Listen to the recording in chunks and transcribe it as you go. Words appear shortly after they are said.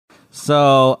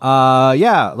So,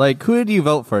 yeah, like, who did you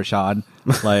vote for, Sean?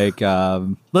 Like,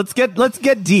 let's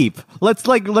get deep.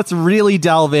 Let's really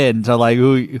delve into like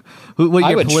what I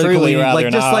your would politically truly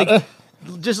rather like, not.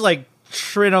 just like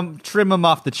trim them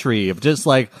off the tree. Just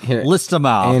like list them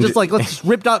out. And- just like let's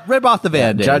rip off the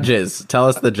Band-Aid. Judges. Tell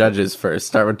us the judges first.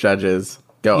 Start with judges.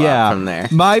 Go up from there.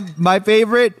 My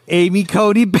favorite, Amy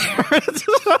Coney Barrett.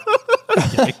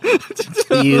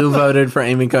 You voted for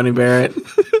Amy Coney Barrett?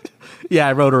 Yeah,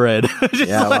 I wrote her in.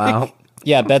 Yeah, wow.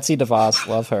 Yeah, Betsy DeVos,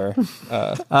 love her.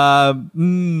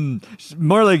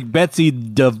 More like Betsy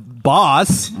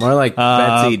DeVos. More like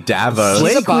Betsy Davos.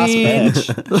 She's a boss Queen.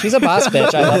 bitch. She's a boss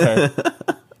bitch. I love her.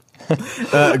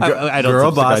 I don't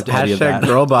Girl boss. subscribe to any of Hashtag that.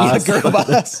 girl boss. Girl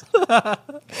boss.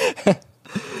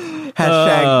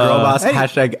 Hashtag girl boss.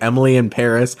 Hashtag Emily in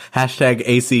Paris. Hashtag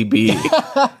ACB.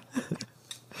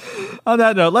 On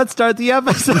that note, let's start the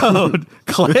episode.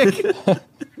 Click.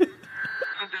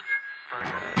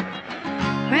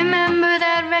 Remember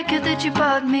that record that you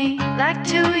bought me like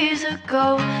 2 years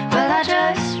ago? Well, I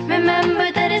just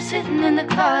remembered that it's sitting in the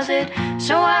closet.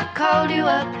 So I called you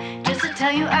up just to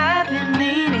tell you I've been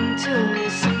meaning to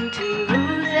listen to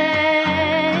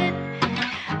that.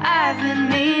 I've been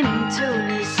meaning to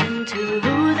listen to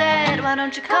that. Why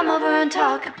don't you come over and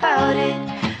talk about it?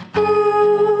 Ooh,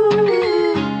 ooh,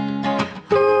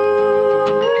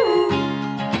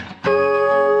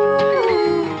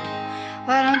 ooh.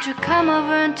 Why don't you come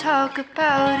over and talk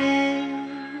about it?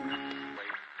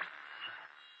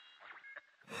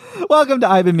 Welcome to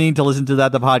I've Been Meaning to Listen to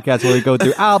That, the podcast where we go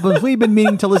through albums we've been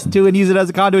meaning to listen to and use it as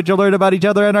a conduit to learn about each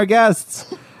other and our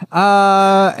guests.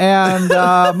 And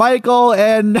Michael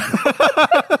and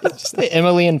Just the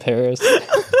Emily in Paris.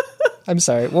 I'm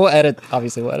sorry. We'll edit.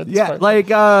 Obviously, we'll edit this yeah, part. like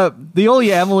the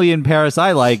only Emily in Paris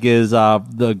I like is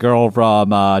the girl from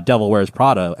Devil Wears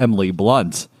Prada, Emily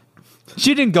Blunt.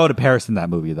 She didn't go to Paris in that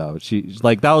movie though. She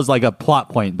like that was like a plot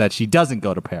point that she doesn't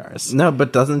go to Paris. No,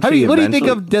 but doesn't What she do you think eventually-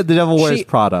 of The Devil Wears She-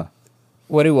 Prada?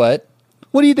 What do what?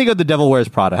 What do you think of The Devil Wears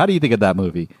Prada? How do you think of that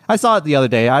movie? I saw it the other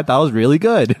day. I thought it was really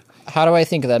good. How do I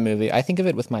think of that movie? I think of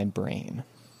it with my brain.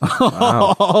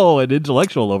 Oh, an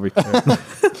intellectual over here.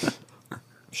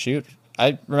 Shoot.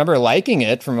 I remember liking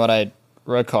it from what I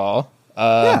recall.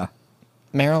 Yeah.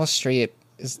 Meryl Streep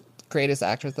is the greatest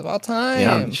actress of all time.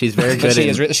 Yeah, she's very But good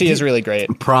she in is really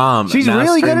great. Prom. She's now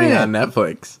really good streaming in it. on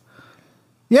Netflix.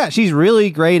 Yeah, she's really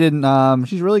great in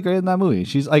that movie.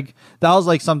 She's like that was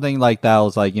like something like that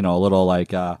was like, you know, a little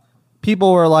like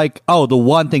people were like, "Oh, the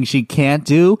one thing she can't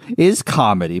do is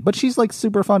comedy." But she's like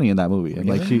super funny in that movie. And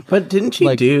like she But didn't she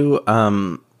Like- do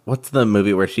what's the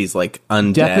movie where she's like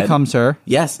undead? Death Becomes Her.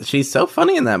 Yes, she's so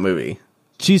funny in that movie.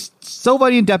 She's so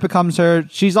funny in Death Becomes Her.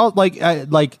 She's all like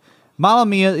Mamma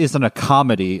Mia isn't a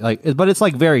comedy, like, but it's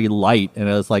like very light and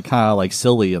it's like kind of like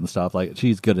silly and stuff. Like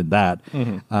she's good in that.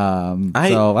 So I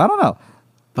don't know.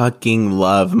 Fucking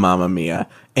love Mamma Mia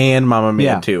and Mamma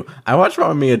Mia Yeah. 2. I watched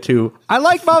Mamma Mia 2 I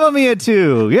like Mamma Mia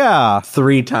too. Yeah.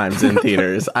 3 times in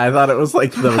theaters. I thought it was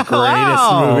like the greatest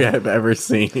Wow. movie I've ever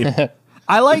seen.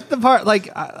 I like the part like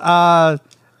I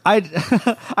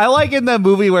like in the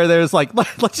movie where there's like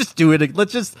let's just do it.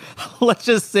 Let's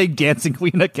just say Dancing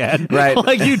Queen again. Right.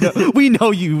 Like we know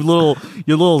you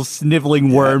little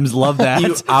sniveling worms love that.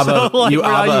 You ABBA, So, like, you we're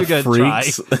not ABBA even gonna try.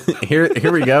 freaks.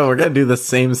 Here we go. We're gonna do the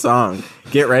same song.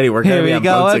 Get ready. We're gonna Here be we on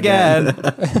go boats again.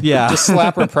 Yeah. Just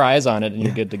slap Reprise on it and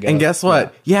you're good to go. And guess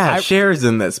what? Yeah, Cher's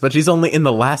in this, but she's only in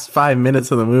the last 5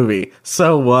 minutes of the movie.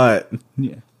 So what?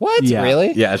 What? Yeah.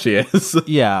 Really? Yeah, she is.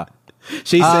 Yeah.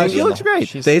 She sings. She looks great.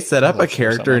 They set up I a love her so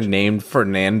character much. named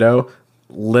Fernando,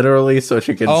 literally, so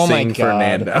she could Oh my sing God.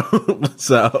 Fernando.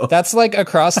 So That's like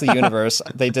across the universe.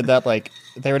 They did that like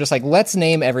they were just like, let's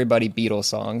name everybody Beatles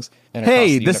songs. And across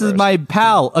Hey, the this is universe. my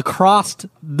pal across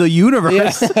the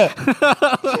universe.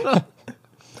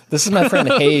 This is my friend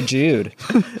Hey Jude.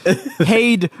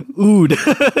 Haid Ood.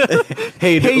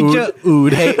 Hey Hey Ood,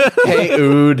 Ood. Hey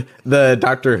Ood, the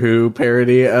Doctor Who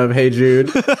parody of Hey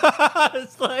Jude.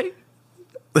 It's like...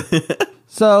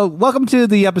 So, welcome to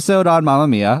the episode on Mamma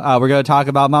Mia. We're going to talk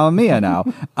about Mamma Mia now.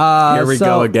 Here we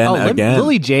go again.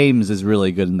 Lily James is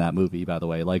really good in that movie, by the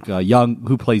way. Like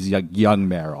who plays young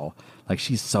Meryl. Like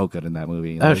she's so good in that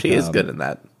movie. Oh, Like, she is good in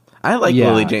that. I like yeah.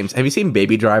 Lily James. Have you seen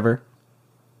Baby Driver?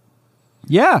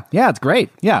 Yeah, it's great.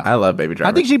 Yeah, I love Baby Driver.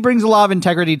 I think she brings a lot of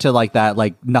integrity to like that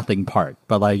like nothing part.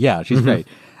 But like, yeah, she's great.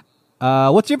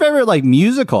 What's your favorite like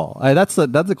musical? That's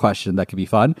a question that could be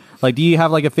fun. Like, do you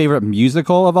have like a favorite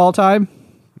musical of all time?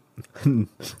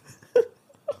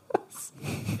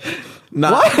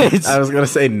 Not, What? I was going to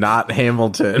say not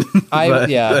Hamilton.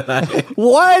 Yeah.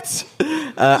 What?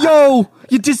 Yo,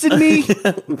 you dissing me?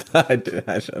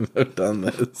 I shouldn't have done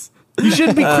this. You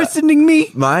shouldn't be christening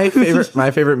me. My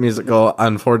favorite musical,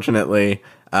 unfortunately,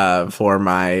 for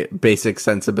my basic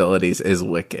sensibilities, is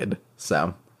Wicked.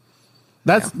 So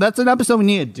That's an episode we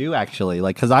need to do, actually,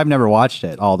 like, because I've never watched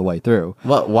it all the way through.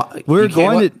 well, We're you can't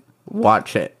going to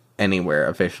watch it anywhere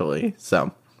officially.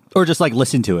 So or just like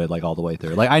listen to it like all the way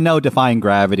through. Like, I know Defying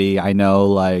Gravity. I know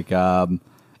like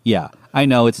yeah, I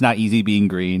know It's Not Easy Being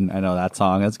Green. I know that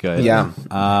song. That's good. yeah.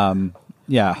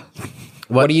 Yeah.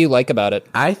 What do you like about it?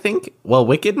 I think,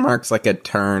 Wicked marks like a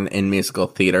turn in musical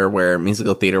theater where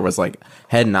musical theater was like,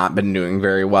 had not been doing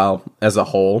very well as a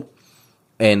whole.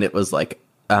 And it was like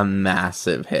a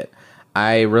massive hit.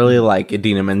 I really like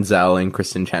Idina Menzel and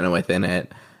Kristen Chenoweth in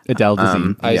it. Adele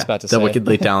Dazeem. I was about to say. The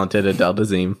wickedly talented Adele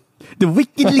Dazeem. The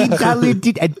wickedly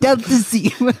talented Adele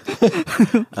Dazeem.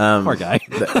 Poor guy.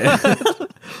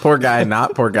 Poor guy,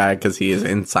 not poor guy, because he is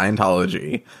in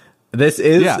Scientology. This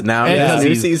is now this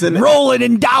new season. Rolling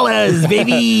in dollars,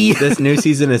 baby. This new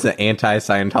season is an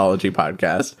anti-Scientology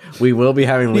podcast. We will be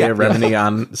having Leah Remini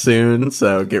on soon,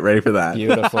 so get ready for that.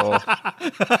 Beautiful.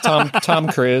 Tom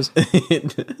Cruise.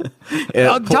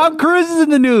 Tom Cruise is in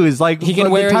the news. Like, He can the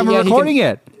wear. time we're recording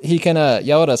it. He can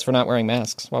yell at us for not wearing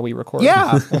masks while we record.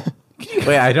 Yeah.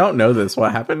 Wait, I don't know this.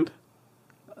 What happened?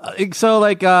 So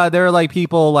like there are like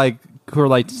people like who are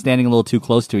like standing a little too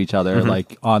close to each other,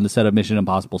 like on the set of Mission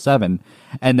Impossible 7,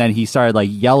 and then he started like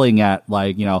yelling at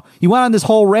like, you know, he went on this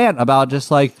whole rant about just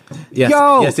like, Yes,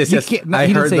 yo, yes. you can't- no, I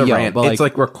he didn't heard say the yo, rant. but, It's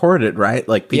like recorded, right?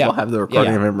 Like people Yeah. have the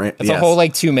recording of him. It's a whole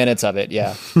like 2 minutes of it.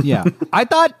 Yeah. yeah. I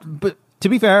thought, but to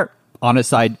be fair, on his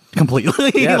side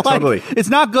completely. Yeah, Like, totally. It's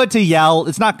not good to yell.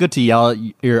 It's not good to yell at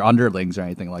your underlings or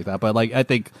anything like that. But like, I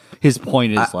think his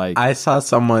point is like, I saw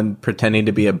someone pretending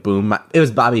to be a boom mic. It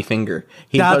was Bobby Finger.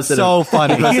 He That's posted so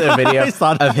funny. He posted a video I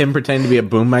saw that. of him pretending to be a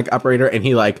boom mic operator, and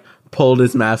he like pulled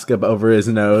his mask up over his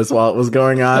nose while it was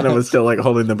going on, and was still like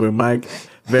holding the boom mic.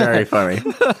 Very funny.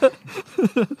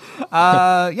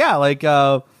 yeah, like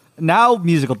now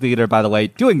musical theater, by the way,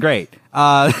 doing great.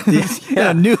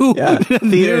 New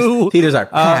Theaters are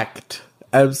packed.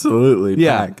 Absolutely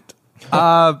yeah. packed.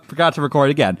 Forgot to record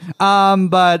again.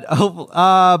 But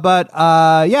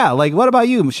yeah, like, what about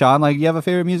you, Sean? Like, you have a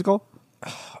favorite musical?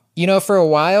 You know, for a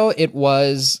while it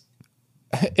was,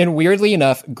 and weirdly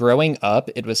enough, growing up,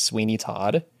 it was Sweeney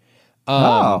Todd.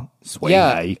 Sweeney.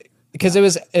 Yeah,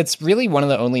 because it's really one of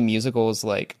the only musicals,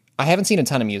 like, I haven't seen a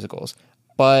ton of musicals,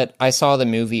 but I saw the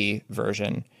movie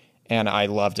version and I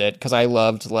loved it because I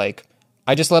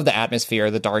just love the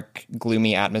atmosphere, the dark,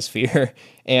 gloomy atmosphere.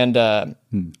 And I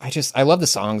love the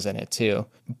songs in it too.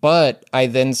 But I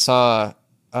then saw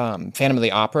Phantom of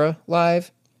the Opera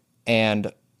live,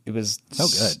 and it was so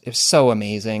good. It was so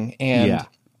amazing. And Yeah.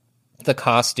 the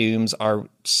costumes are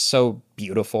so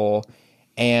beautiful.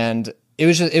 And it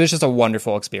was just a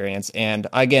wonderful experience. And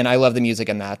again, I love the music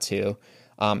in that too.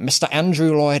 Mr.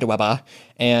 Andrew Lloyd Webber.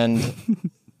 And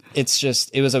it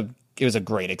was a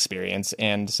great experience.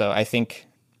 And so I think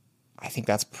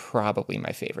that's probably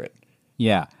my favorite.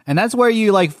 Yeah, and that's where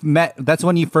you like met. That's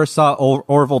when you first saw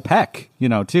Orville Peck, you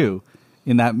know, too,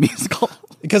 in that musical.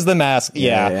 Because the mask.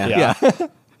 Yeah. Yeah,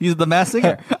 he's the masked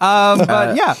singer.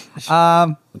 But yeah,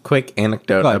 Quick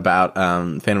anecdote about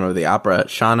Phantom of the Opera.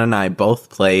 Sean and I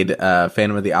both played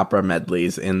Phantom of the Opera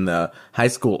medleys in the high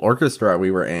school orchestra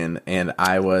we were in, and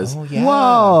I was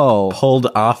whoa, pulled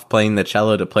off playing the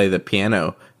cello to play the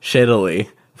piano shittily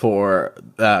for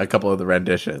a couple of the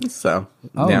renditions. So,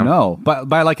 oh yeah. no, but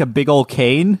by like a big old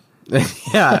cane.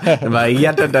 Yeah, but he He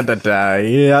got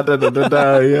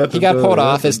pulled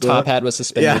off. His top hat was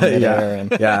suspended in midair.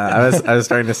 And I was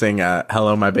starting to sing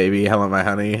 "Hello, My Baby, Hello, My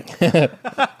Honey."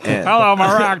 Hello,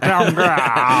 my ragdown girl.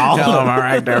 Hello, my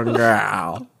ragdown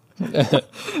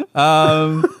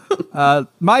girl.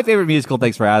 My favorite musical,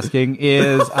 thanks for asking,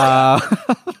 is I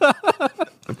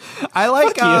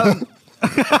like.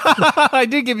 I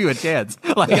did give you a chance.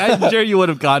 Like, I'm sure you would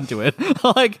have gone to it.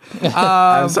 Like,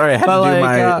 I'm sorry, I had to do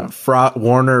like, my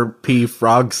Warner P.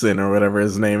 Frogson or whatever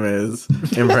his name is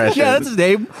impression. yeah, that's his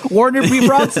name, Warner P.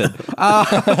 Bronson.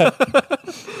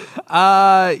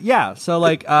 Yeah. So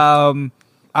like, I'm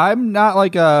not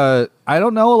like I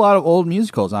don't know a lot of old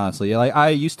musicals, honestly. Like, I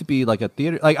used to be like a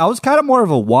theater. Like, I was kind of more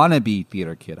of a wannabe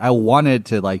theater kid. I wanted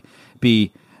to like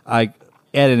be like.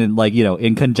 And like, you know,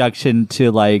 in conjunction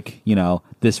to like, you know,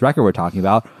 this record we're talking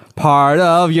about, part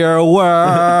of your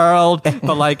world.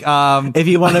 But like, if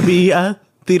you want to be a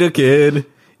theater kid,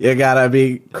 you gotta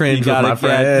be cringe with my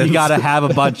friends. You gotta have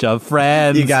a bunch of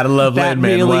friends. You gotta love that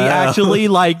Lin-Manuel. really actually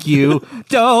like you.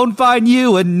 Don't find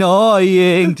you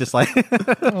annoying. Just like,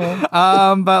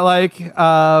 but like,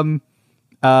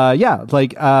 yeah,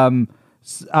 like I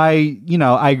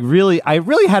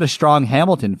really had a strong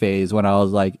Hamilton phase when I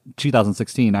was like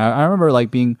 2016. I remember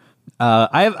like being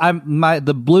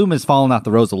the bloom has fallen off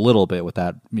the rose a little bit with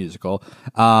that musical.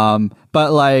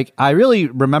 But like I really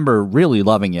remember really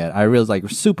loving it. I was like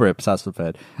super obsessed with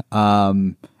it.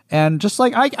 And just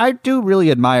like I do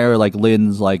really admire like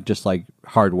Lynn's like just like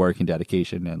hard work and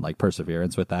dedication and like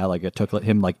perseverance with that. Like it took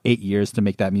him like 8 years to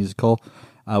make that musical,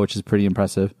 which is pretty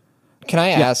impressive. Can I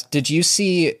ask, did you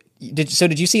see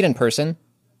it in person?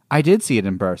 I did see it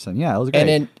in person. Yeah, it was great. And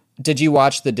then did you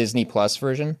watch the Disney Plus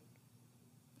version?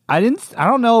 I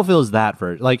don't know if it was that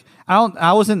version. Like I don't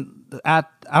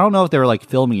know if they were like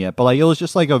filming it, but like it was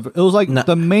just like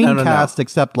the main cast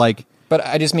except like. But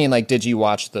I just mean like, did you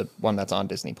watch the one that's on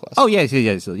Disney Plus? Oh yes.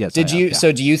 Did you? Yeah.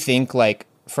 So do you think like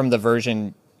from the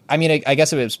version? I mean, I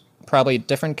guess it was probably a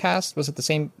different cast. Was it the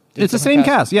same? It's the same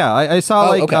cast. Yeah, I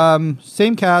saw okay.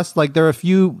 Same cast. Like there are a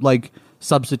few like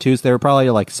substitutes. They were probably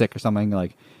like sick or something.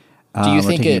 Like do you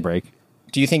think taking a break?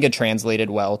 Do you think it translated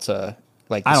well to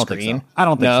like the screen? Think so. I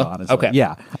don't think no? so. Honestly, okay.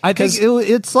 Yeah, I think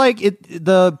it's like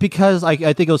because I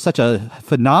think it was such a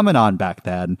phenomenon back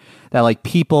then that like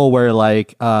people were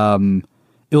like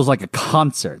it was like a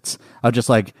concert of just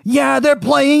like, yeah, they're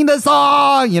playing the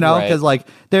song, because like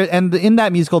in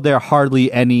that musical there are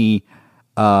hardly any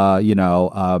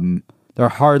there are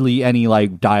hardly any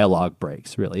like dialogue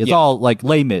breaks really. It's all like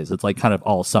Les Mis. It's like kind of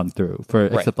all sung through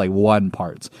except like one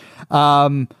part.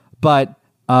 So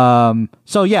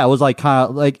yeah, it was like kind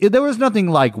of like there was nothing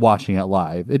like watching it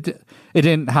live. It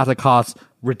didn't have to cost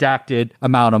redacted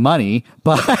amount of money,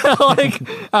 but like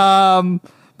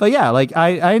but yeah, like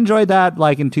I enjoyed that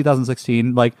like in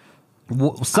 2016, like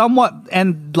somewhat,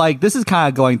 and like this is kind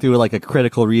of going through like a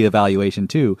critical reevaluation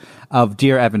too of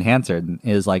Dear Evan Hansen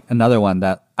is like another one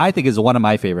that I think is one of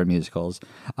my favorite musicals.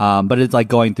 But it's like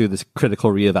going through this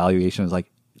critical reevaluation. It's like,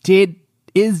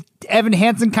 is Evan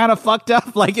Hansen kind of fucked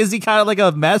up? Like, is he kind of like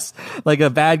a mess, like a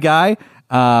bad guy?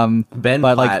 Ben but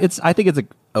Platt. Like I think it's a.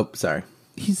 Oh, sorry.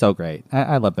 He's so great.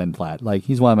 I love Ben Platt. Like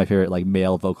he's one of my favorite like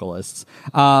male vocalists.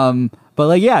 But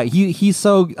like yeah, he's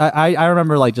so. I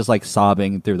remember like just like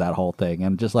sobbing through that whole thing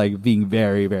and just like being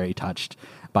very very touched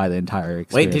by the entire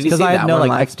experience. Wait, did you see I had that no one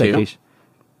like live expectation.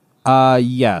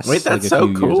 Yes. Wait, that's like,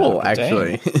 so cool.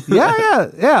 Actually,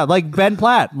 yeah. Like Ben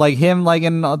Platt, like him, like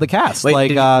in the cast. Wait,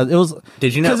 like it was.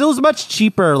 Did you know? Because it was much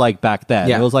cheaper like back then.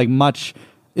 Yeah. It was like much.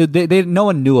 No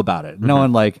one knew about it. No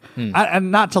one like,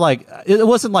 and not to like, it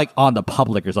wasn't like on the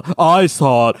public or something. I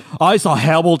saw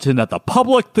Hamilton at the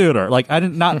public theater. Like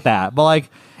not that, but like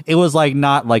it was like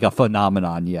not like a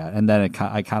phenomenon yet. And then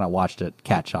I kind of watched it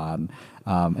catch on,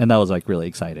 and that was like really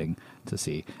exciting to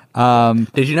see.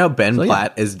 Did you know Ben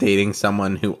Platt is dating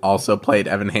someone who also played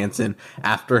Evan Hansen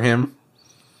after him?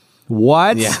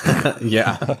 What? Yeah,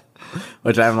 yeah.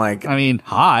 Which I'm like, I mean,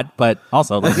 hot, but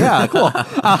also like, yeah, cool.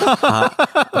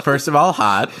 First of all,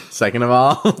 hot. Second of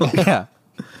all, yeah,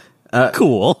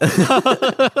 cool.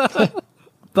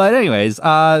 But anyways,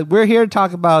 we're here to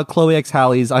talk about Chloe X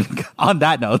Halle's. On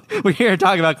that note, we're here to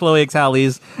talk about Chloe X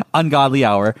Halle's Ungodly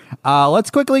Hour.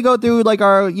 Let's quickly go through like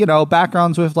our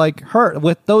backgrounds with like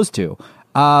with those two.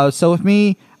 So with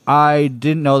me, I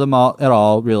didn't know them all at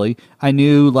all really. I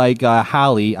knew like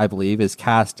Halle, I believe, is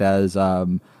cast as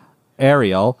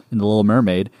Ariel in The Little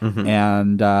Mermaid,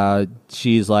 and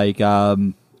she's like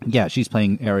she's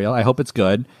playing Ariel. I hope it's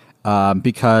good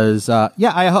because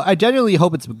I genuinely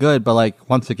hope it's good, but like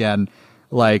once again,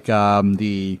 like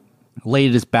the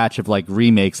latest batch of like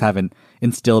remakes haven't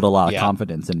instilled a lot of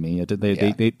confidence in me.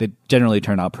 They generally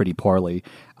turn out pretty poorly,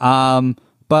 but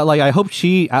like I hope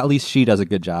at least she does a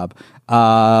good job,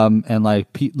 and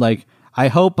like I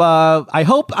hope.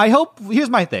 Here's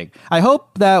my thing. I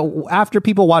hope that after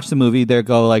people watch the movie, they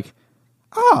go like,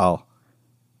 "Oh,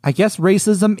 I guess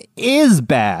racism is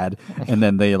bad," and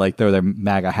then they like throw their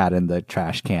MAGA hat in the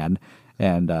trash can,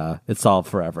 and it's solved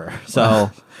forever.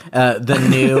 So the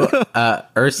new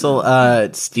Ursula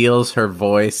steals her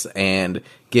voice and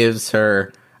gives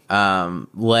her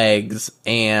legs,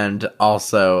 and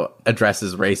also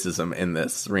addresses racism in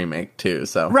this remake too.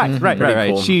 So right.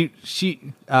 Cool.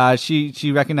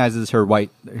 She recognizes her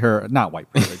not white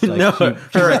privilege. Like, no,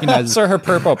 she recognizes her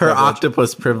purple her privilege.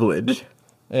 octopus privilege.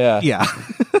 Yeah.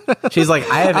 She's like,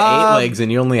 I have 8 legs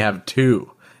and you only have 2.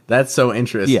 That's so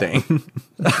interesting.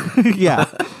 Yeah.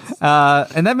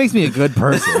 And that makes me a good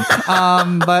person.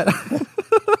 But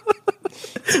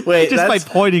wait, just by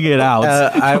pointing it out.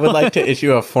 I would like to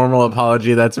issue a formal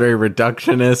apology. That's very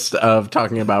reductionist of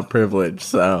talking about privilege.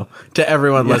 So to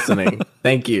everyone listening,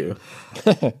 thank you.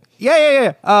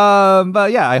 Yeah.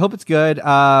 But yeah, I hope it's good.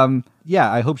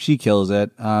 yeah, I hope she kills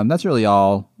it. That's really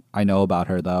all I know about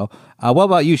her, though. What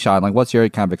about you, Sean? Like, what's your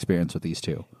kind of experience with these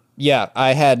two? Yeah,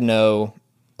 I had no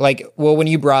when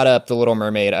you brought up The Little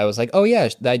Mermaid, I was like, oh yeah,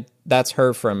 that's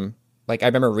her from I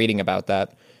remember reading about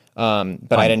that.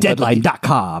 But I didn't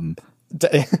Deadline.com.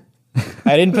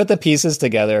 I didn't put the pieces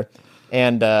together.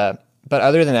 And but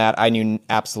other than that, I knew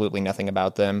absolutely nothing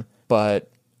about them, but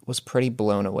was pretty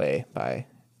blown away by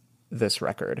this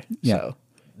record. Yeah. So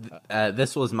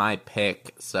This was my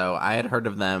pick, so I had heard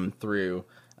of them through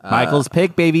Michael's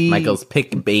pick, baby. Michael's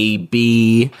pick,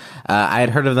 baby. I had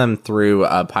heard of them through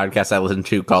a podcast I listened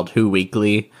to called Who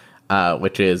Weekly,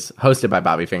 which is hosted by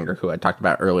Bobby Finger, who I talked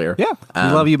about earlier. Yeah. We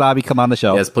love you, Bobby. Come on the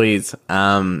show. Yes, please.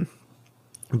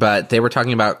 But they were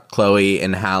talking about Chloe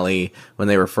and Halle when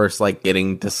they were first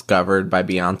getting discovered by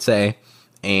Beyonce,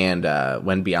 and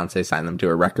when Beyonce signed them to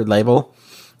a record label,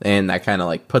 and that kind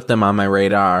of put them on my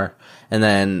radar. And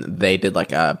then they did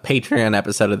a Patreon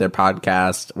episode of their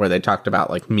podcast where they talked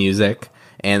about music,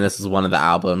 and this is one of the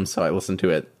albums, so I listened to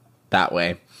it that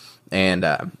way, and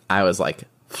I was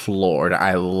floored.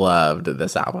 I loved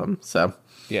this album, so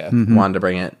yeah. wanted to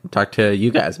bring it, talk to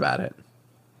you guys about it.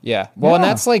 Yeah. Well, and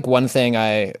that's one thing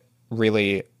I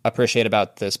really appreciate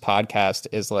about this podcast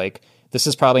is this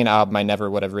is probably an album I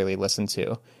never would have really listened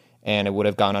to, and it would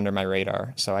have gone under my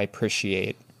radar. So I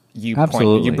appreciate you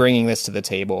bringing this to the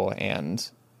table and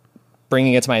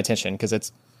bringing it to my attention,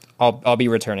 because I'll be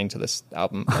returning to this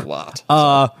album a lot.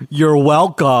 You're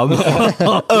welcome.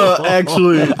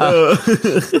 Actually,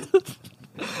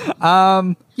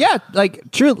 Yeah,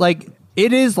 true.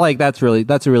 It is that's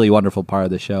a really wonderful part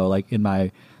of the show. In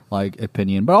my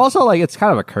opinion, but also it's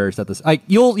kind of a curse that this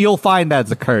you'll find that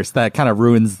it's a curse that kind of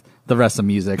ruins the rest of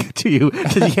music to you.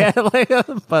 Yeah,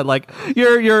 but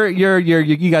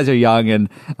you guys are young and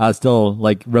still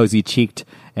rosy cheeked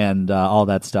and all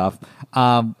that stuff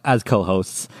as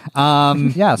co-hosts.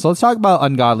 Yeah, so let's talk about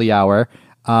Ungodly Hour.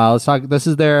 Let's talk. This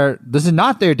is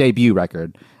not their debut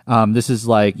record. This is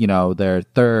their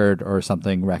third or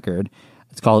something record.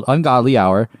 It's called Ungodly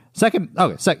Hour.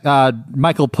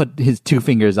 Michael put his two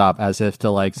fingers up as if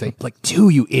to say two,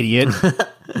 you idiot.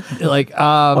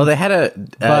 well, they had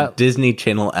a Disney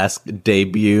Channel-esque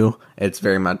debut. It's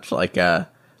very much like a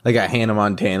Hannah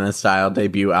Montana style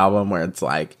debut album where it's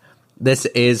this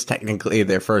is technically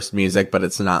their first music, but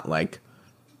it's not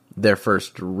their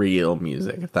first real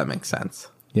music, if that makes sense.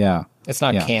 Yeah, it's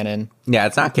not canon. Yeah,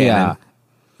 it's not canon. Yeah.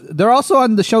 They're also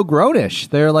on the show Grownish.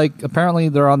 They're apparently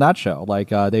they're on that show.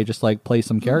 They just play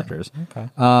some characters. Okay.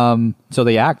 So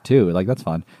they act too. That's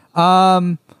fun.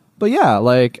 But yeah,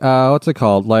 what's it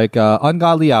called?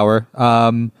 Ungodly Hour.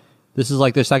 This is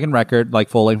their second record,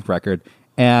 full length record.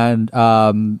 And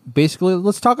basically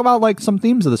let's talk about some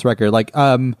themes of this record.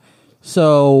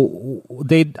 So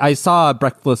I saw a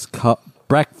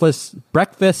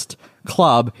Breakfast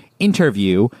Club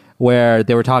interview where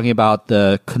they were talking about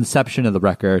the conception of the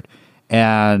record,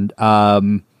 and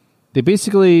they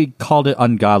basically called it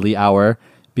Ungodly Hour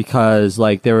because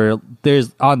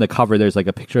there's on the cover there's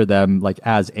a picture of them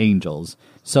as angels.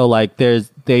 So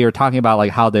they are talking about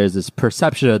how there's this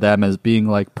perception of them as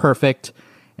being perfect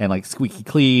and squeaky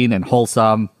clean and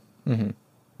wholesome,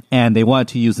 and they wanted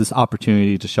to use this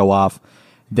opportunity to show off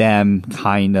them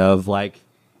kind of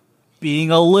being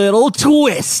a little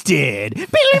twisted.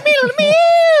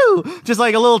 Just a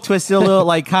little twisted, a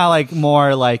little kind of more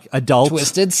adult.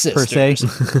 Twisted per se.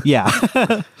 Yeah.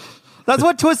 That's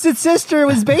what Twisted Sister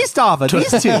was based off of.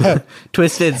 These two.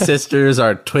 Twisted Sisters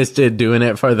are twisted doing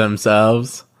it for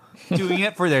themselves. Doing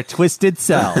it for their twisted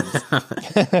selves.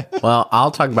 Well,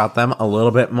 I'll talk about them a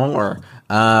little bit more.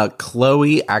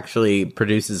 Chloe actually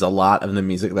produces a lot of the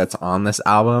music that's on this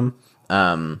album.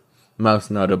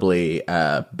 Most notably,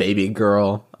 Baby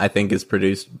Girl, I think, is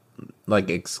produced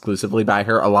exclusively by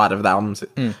her. A lot of the albums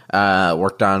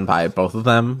worked on by both of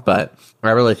them, but I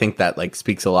really think that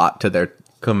speaks a lot to their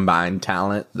combined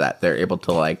talent, that they're able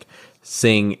to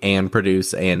sing and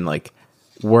produce and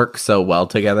work so well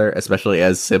together, especially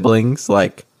as siblings.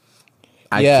 I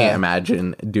can't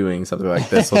imagine doing something like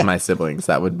this with my siblings.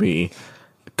 That would be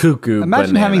cuckoo.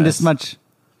 Imagine bananas. having this much.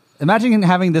 Imagine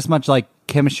having this much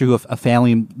chemistry with a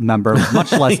family member,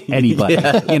 much less anybody.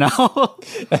 You know,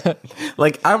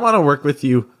 I want to work with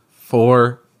you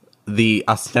for the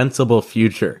ostensible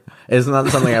future. It's not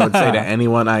something I would say to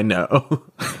anyone I know,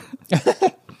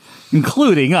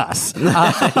 including us.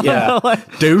 Yeah,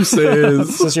 deuces.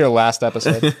 This is your last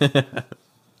episode.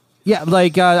 Yeah,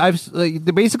 I've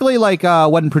basically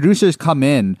when producers come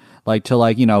in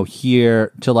to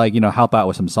hear to help out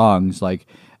with some songs,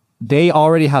 they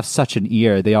already have such an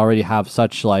ear. They already have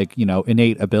such like,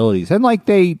 innate abilities. And like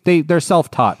they're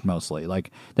self-taught mostly.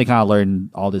 Like they kind of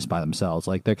learn all this by themselves.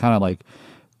 Like they're kind of like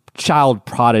child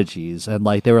prodigies, and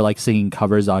like they were like singing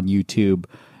covers on YouTube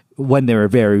when they were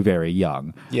very, very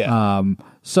young. Yeah.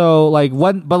 So like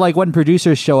when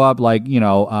producers show up, like,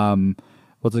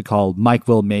 what's it called? Mike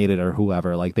Will Made It or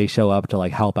whoever, like they show up to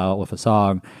like help out with a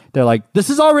song. They're like, this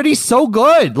is already so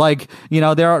good. Like,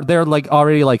 they're like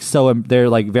already like they're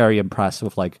like very impressed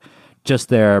with like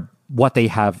just what they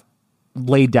have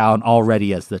laid down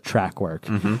already as the track work.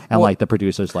 And like the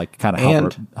producers like kind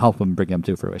of help them bring them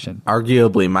to fruition.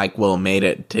 Arguably, Mike Will Made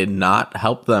It did not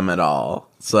help them at all.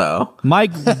 So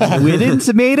Mike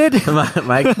Widdens made it.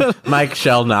 Mike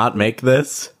shall not make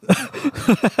this.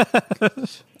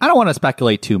 I don't want to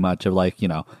speculate too much of like,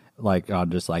 like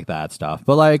on just like that stuff,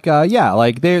 but like, yeah,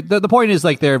 like the point is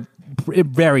like they're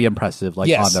very impressive, like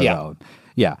on their own.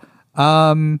 Yeah.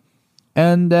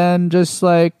 And then just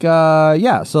like,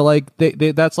 so like they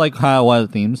that's like kind of one of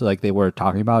the themes like they were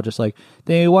talking about, just like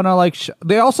they want to like,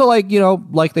 they also like,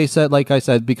 like they said, like I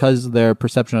said, because their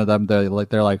perception of them, they're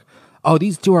like, oh,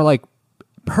 these two are like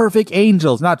perfect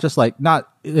angels, not just like, not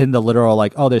in the literal,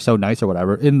 like, oh, they're so nice or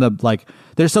whatever, in the like,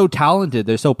 they're so talented,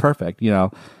 they're so perfect,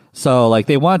 so like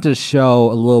they wanted to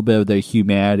show a little bit of their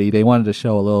humanity. They wanted to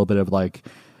show a little bit of like,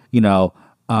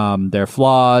 their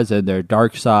flaws and their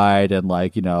dark side and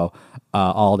like,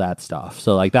 all that stuff.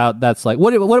 So like that's like,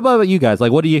 what about you guys?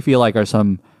 Like, what do you feel like are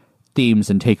some themes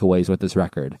and takeaways with this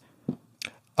record?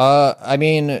 I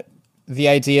mean, the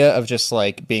idea of just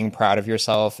like being proud of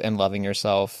yourself and loving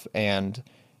yourself, and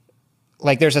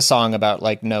like there's a song about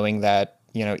like knowing that,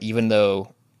 even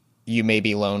though you may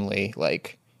be lonely,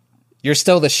 like you're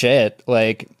still the shit.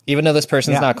 Like even though this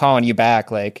person's not calling you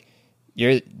back, like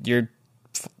you're the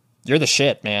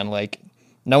shit, man. Like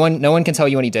no one can tell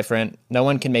you any different. No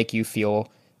one can make you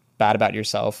feel bad about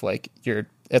yourself. Like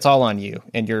it's all on you,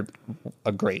 and you're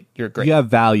great. You have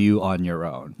value on your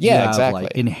own. Yeah, you have, exactly.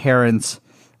 Like inherent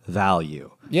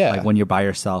value. Yeah. Like when you're by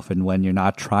yourself and when you're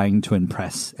not trying to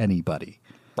impress anybody.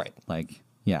 Right. Like,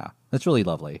 yeah, that's really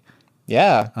lovely.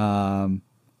 Yeah.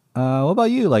 What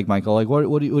about you, like Michael? Like,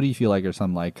 what do you feel like are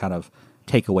some like kind of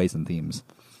takeaways and themes?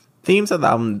 Themes of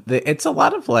them. It's a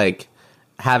lot of like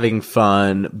having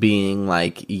fun, being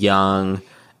like young,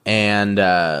 and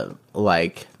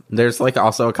like there's like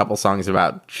also a couple songs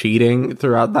about cheating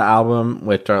throughout the album,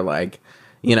 which are like,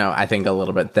 I think a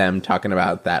little bit them talking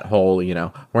about that whole,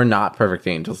 we're not perfect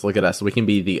angels. Look at us. We can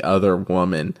be the other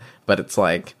woman. But it's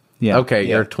like, okay,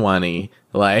 you're 20.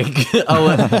 Like,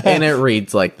 and it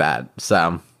reads like that.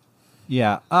 So,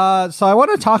 yeah. So I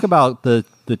want to talk about the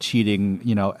cheating,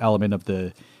 element of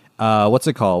the, what's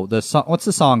it called? What's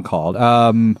the song called?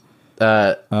 Well,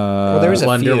 there's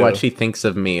Wonder What She Thinks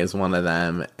of Me is one of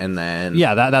them. And then,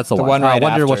 that's the one right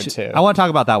Wonder after what too. I want to talk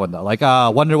about that one though. Like,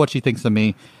 Wonder What She Thinks of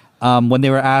Me. When they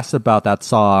were asked about that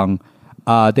song,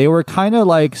 they were kind of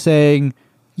like saying,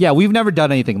 yeah, we've never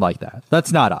done anything like that.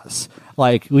 That's not us.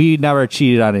 Like, we never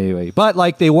cheated on anybody. But,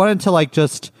 like, they wanted to, like,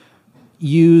 just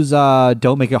use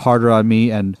Don't Make It Harder on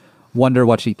Me and Wonder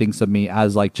What She Thinks of Me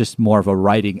as, like, just more of a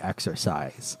writing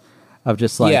exercise of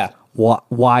just, like,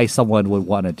 why someone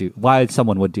would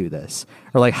do this.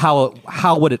 Or, like,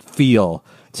 how would it feel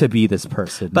to be this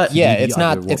person? But, yeah, it's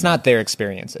not their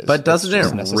experiences. But doesn't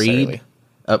it necessarily read...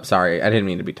 Oh, sorry. I didn't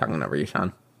mean to be talking over you,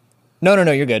 Sean. No,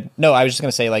 you're good. No, I was just going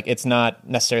to say, like, it's not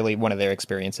necessarily one of their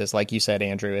experiences. Like you said,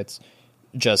 Andrew, it's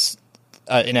just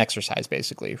an exercise,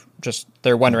 basically. Just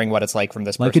they're wondering what it's like from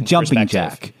this like a jumping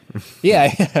jack. jack.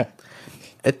 Yeah.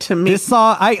 To me, this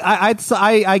song,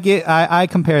 I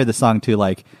compare the song to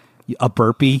like a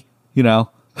burpee, Yeah,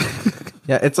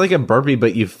 it's like a burpee,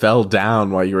 but you fell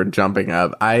down while you were jumping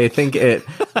up. I think it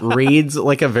reads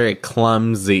like a very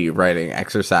clumsy writing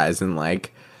exercise, and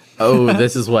like, oh,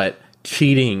 this is what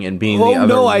cheating and being the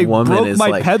other woman broke is my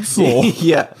like. pencil.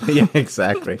 yeah,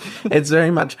 exactly. It's very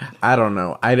much. I don't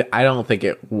know. I don't think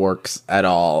it works at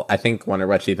all. I think Wonder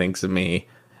What She Thinks of Me.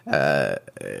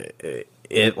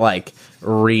 It like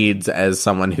reads as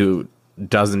someone who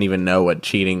doesn't even know what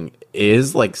cheating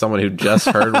is, like someone who just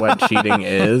heard what cheating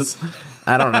is.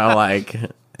 I don't know, like,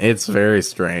 it's very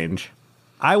strange.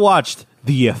 I watched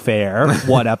The Affair,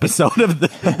 one episode of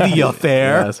The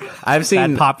Affair. Yes. I've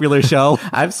seen that popular show.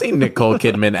 I've seen Nicole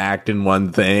Kidman act in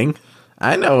One Thing.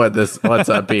 I know what's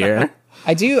up here.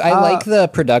 I do. I like the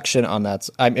production on that.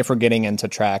 If we're getting into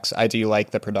tracks, I do like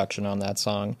the production on that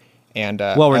song. And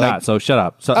well, we're not, so shut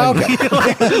up. So, okay.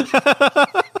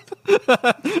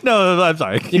 no, I'm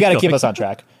sorry. You got to keep us on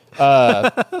track.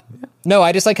 No,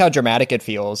 I just like how dramatic it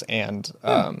feels, and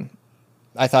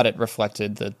I thought it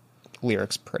reflected the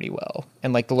lyrics pretty well.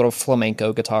 And like the little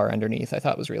flamenco guitar underneath, I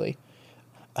thought was really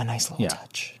a nice little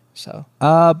touch. So,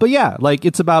 but yeah, like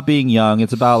it's about being young.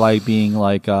 It's about like being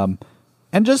like, and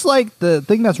just like the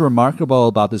thing that's remarkable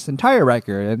about this entire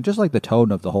record, and just like the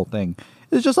tone of the whole thing,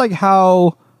 is just like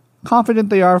how confident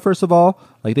they are. First of all,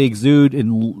 like they exude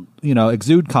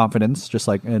confidence, just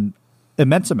like in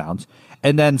immense amounts.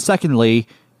 And then secondly,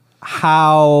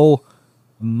 how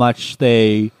much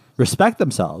they respect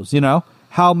themselves.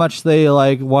 How much they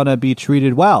like want to be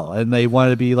treated well, and they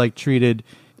want to be like treated.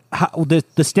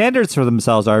 The standards for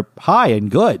themselves are high and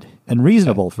good and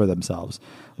reasonable for themselves.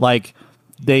 Like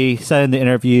they said in the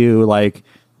interview, like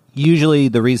usually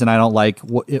the reason I don't like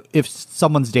if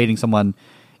someone's dating someone,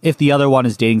 if the other one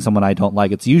is dating someone I don't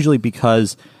like, it's usually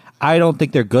because I don't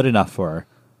think they're good enough for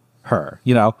her.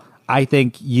 I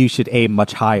think you should aim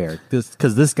much higher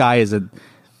because this guy isn't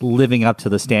living up to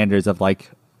the standards of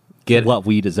like what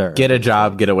we deserve. Get a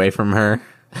job, get away from her.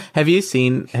 Have you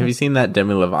seen that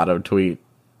Demi Lovato tweet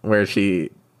where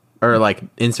or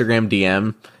like Instagram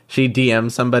DM, she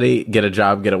DM'd somebody, get a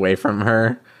job, get away from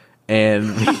her, and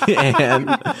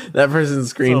that person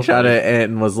screenshot it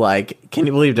and was like, "Can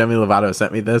you believe Demi Lovato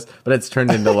sent me this?" But it's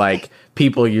turned into like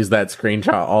people use that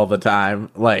screenshot all the time.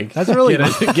 Like that's really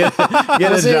get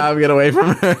a job, get away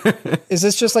from her. Is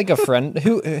this just like a friend?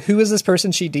 Who is this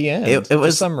person she DM'd? It was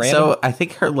just some random. So I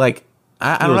think her like.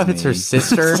 I don't know if it's her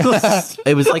sister.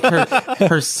 It was like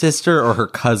her sister or her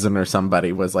cousin or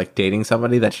somebody was like dating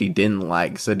somebody that she didn't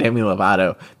like. So Demi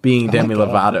Lovato, being Demi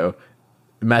Lovato,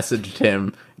 messaged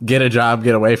him, "Get a job,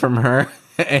 get away from her."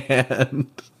 And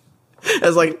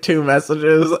it's like 2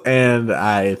 messages, and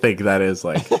I think that is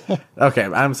like, okay,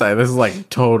 I'm sorry, this is like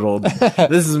total.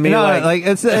 This is me like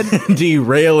it's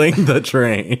derailing the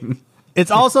train.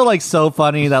 It's also like so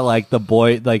funny that like the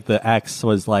boy, like the ex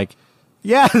was like,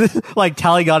 yeah, like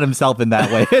telling on himself in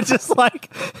that way. It's just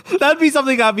like that'd be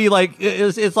something I'd be like.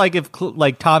 It's like if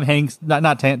like Tom Hanks,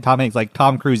 not Tom Hanks, like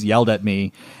Tom Cruise yelled at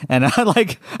me, and I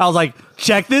was like,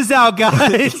 check this out,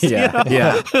 guys.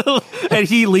 Yeah. And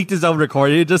he leaked his own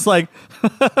recording. Just like,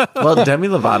 well, Demi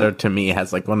Lovato to me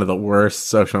has like one of the worst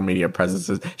social media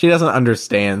presences. She doesn't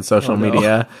understand social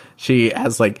media. She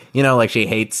has like she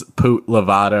hates Poot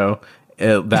Lovato.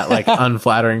 That like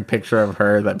unflattering picture of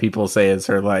her that people say is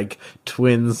her like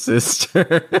twin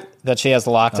sister that she has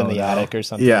locked in the attic or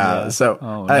something. Yeah. So,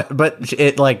 but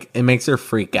it makes her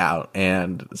freak out,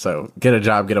 and so get a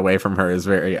job, get away from her is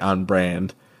very on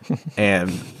brand,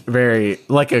 and very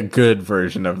like a good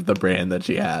version of the brand that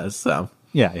she has. So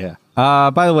yeah.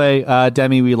 By the way,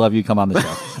 Demi, we love you. Come on the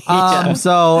show.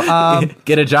 So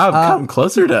get a job, come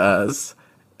closer to us.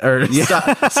 Or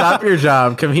stop your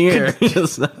job. Come here.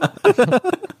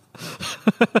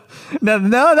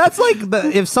 No, that's like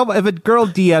if a girl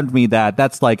DM'd me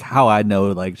that's like how I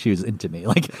know like she was into me.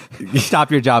 Like, stop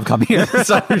your job, come here.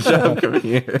 Stop your job, come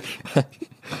here.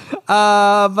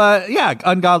 But yeah,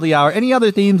 Ungodly Hour. Any other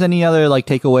themes? Any other like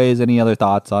takeaways? Any other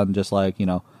thoughts on just like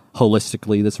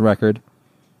holistically this record?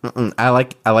 I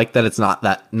like that it's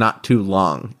not too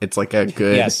long. It's like a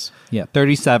good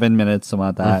 37 minutes, something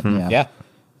like that. Mm-hmm. Yeah.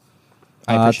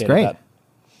 I appreciate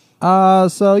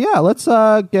that. So yeah, let's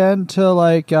get into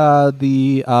like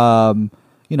the some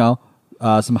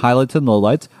highlights and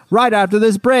lowlights right after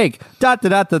this break. ... And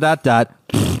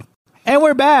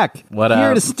we're back. What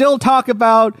here up? to still talk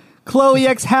about Chloe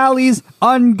X Halle's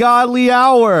Ungodly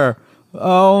Hour.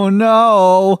 Oh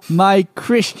no, my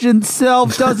Christian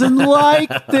self doesn't like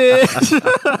this.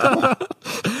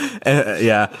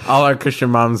 Yeah, all our Christian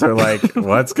moms are like,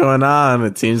 what's going on?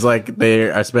 It seems like they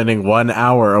are spending 1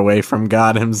 hour away from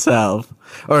God himself,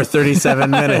 or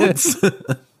 37 minutes.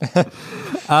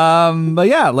 But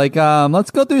yeah, like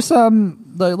let's go through some,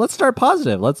 let's start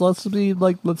positive.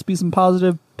 Let's be some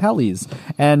positive Pellies,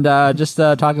 and just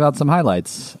talk about some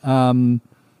highlights. What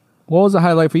was the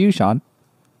highlight for you, Sean?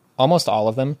 Almost all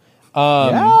of them.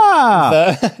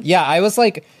 Yeah. I was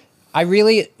like, on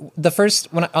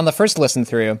the first listen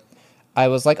through, I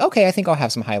was like, okay, I think I'll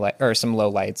have some highlight or some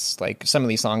lowlights. Like some of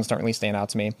these songs don't really stand out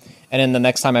to me. And then the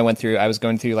next time I went through, I was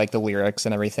going through like the lyrics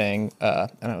and everything.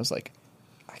 And I was like,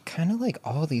 I kind of like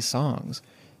all these songs.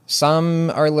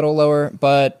 Some are a little lower,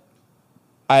 but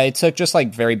I took just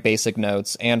like very basic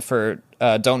notes. And for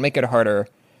Don't Make It Harder,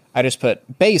 I just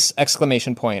put bass, !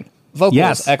 Vocals,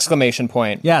 yes. !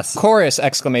 Yes. Chorus, !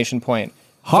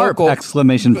 Harp, !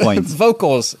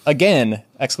 Vocals, again, !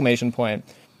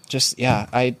 Just, yeah,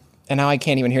 and now I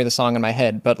can't even hear the song in my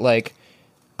head, but like,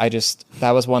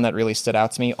 that was one that really stood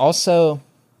out to me. Also,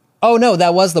 oh no,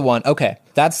 that was the one. Okay.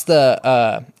 That's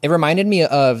it reminded me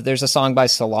of, there's a song by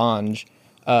Solange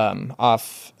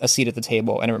off A Seat at the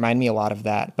Table, and it reminded me a lot of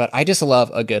that. But I just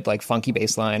love a good like funky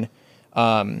bass line.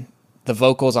 The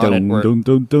vocals on it were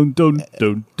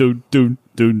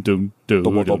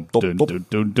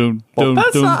Well,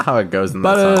 that's not how it goes in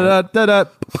that song.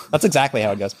 that's exactly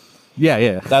how it goes.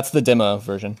 Yeah. That's the demo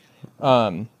version.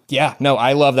 Yeah, no,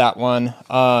 I love that one.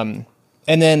 And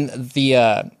then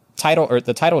the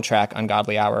title track,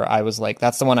 Ungodly Hour, I was like,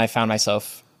 that's the one I found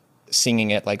myself singing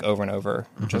it like over and over,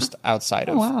 just outside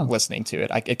of listening to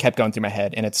it. It kept going through my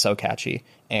head, and it's so catchy.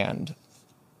 And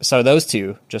so those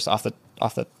two, just off the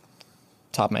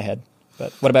top of my head.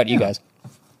 But what about you guys?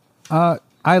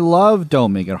 I love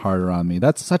Don't Make It Harder on Me.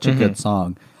 That's such a good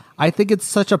song. I think it's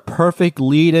such a perfect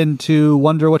lead into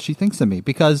Wonder What She Thinks of Me,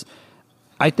 because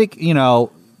I think,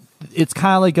 it's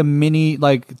kind of like a mini,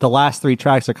 like the last 3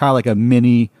 tracks are kind of like a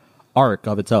mini arc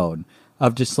of its own,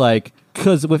 of just like,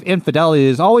 because with infidelity,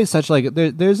 there's always such like,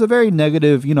 there's a very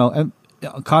negative,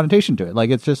 connotation to it.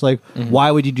 Like, it's just like, why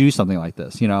would you do something like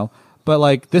this, But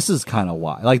like, this is kind of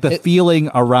why. Like the feeling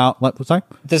around, what, sorry?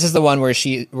 This is the one where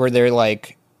they're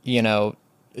like,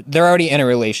 they're already in a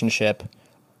relationship,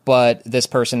 but this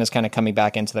person is kind of coming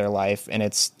back into their life, and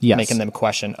it's making them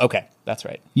question, okay, that's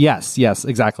right. Yes,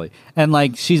 exactly. And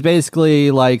like, she's basically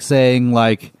like saying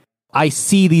like, I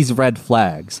see these red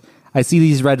flags.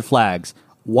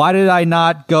 Why did I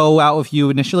not go out with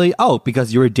you initially? Oh,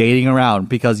 because you were dating around,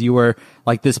 because you were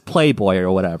like this playboy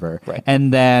or whatever. Right.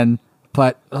 And then,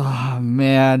 but, oh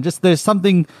man, just there's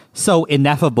something so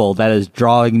ineffable that is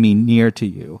drawing me near to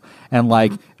you. And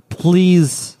like,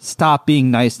 please stop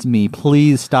being nice to me.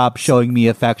 Please stop showing me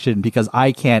affection, because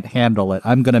I can't handle it.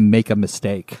 I'm going to make a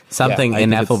mistake. Something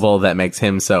ineffable that makes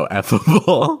him so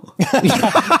effable.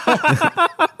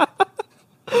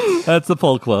 That's the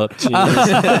pull quote.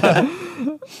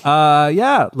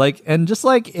 Yeah, like, and just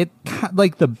like it,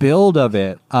 like the build of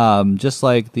it, just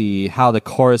like how the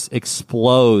chorus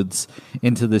explodes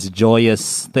into this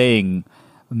joyous thing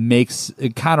makes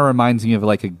it kind of reminds me of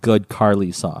like a good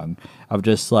Carly song, of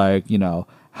just like,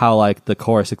 how like the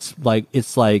chorus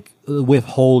it's like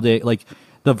withholding, like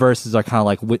the verses are kind of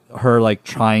like with her like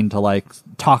trying to like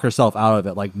talk herself out of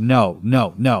it, like no,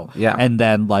 yeah, and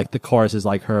then like the chorus is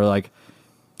like her like,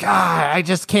 God, I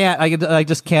just can't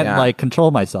like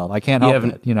control myself. I can't help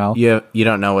it, You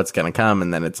don't know what's gonna come,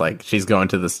 and then it's like she's going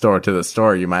to the store.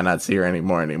 You might not see her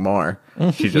anymore.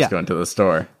 She's just going to the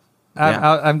store.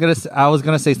 I was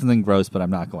gonna say something gross, but I'm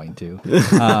not going to.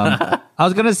 I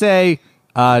was gonna say,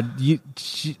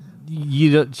 she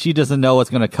doesn't know what's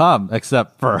gonna come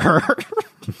except for her.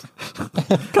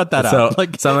 Cut that out.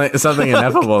 Like something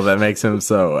ineffable that makes him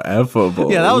so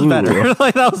effable. Yeah, that was better.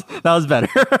 Like that was better.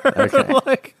 Okay.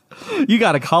 Like, you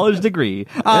got a college degree.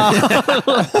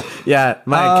 Yeah,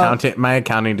 my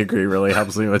accounting degree really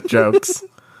helps me with jokes.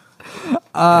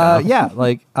 So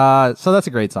that's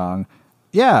a great song.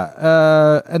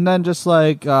 Yeah, and then just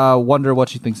like Wonder What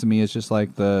She Thinks of Me is just like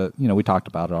we talked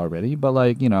about it already, but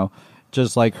like,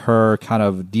 just like her kind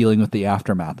of dealing with the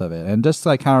aftermath of it, and just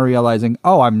like kind of realizing,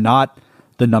 oh, I'm not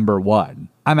the number one.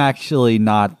 I'm actually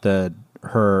not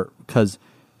her, because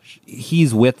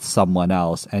he's with someone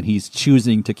else and he's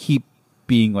choosing to keep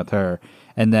being with her.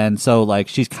 And then so like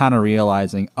she's kind of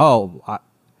realizing,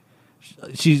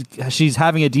 she's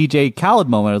having a DJ Khaled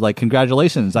moment of like,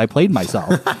 congratulations, I played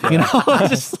myself.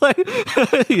 Just like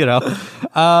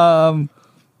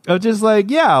of just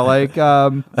like, yeah, like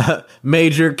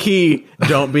major key,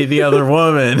 don't be the other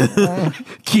woman.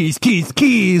 keys.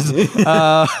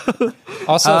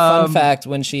 Also, fun fact: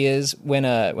 when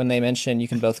they mention you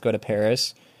can both go to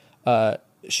Paris,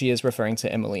 she is referring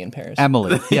to Emily in Paris.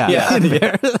 Emily, yeah.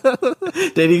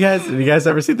 Did you guys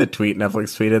ever see the tweet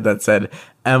Netflix tweeted that said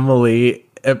Emily?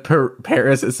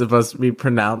 Paris is supposed to be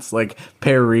pronounced like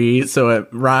Paris, so it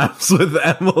rhymes with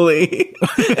Emily.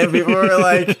 And people were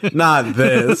like, not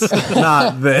this.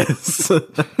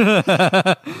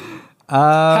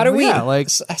 How do we,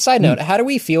 side note, how do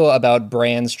we feel about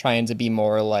brands trying to be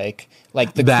more like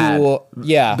the cool,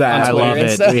 I love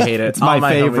it. We hate it. It's my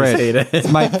favorite. Hate it.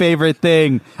 It's my favorite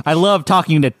thing. I love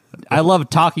talking to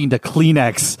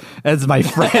Kleenex as my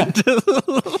friend.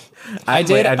 I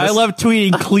love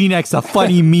tweeting Kleenex a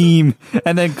funny meme,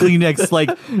 and then Kleenex like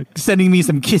sending me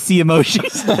some kissy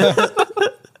emojis.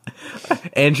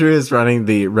 Andrew is running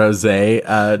the Rose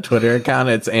Twitter account.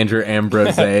 It's Andrew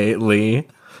Ambrose Lee.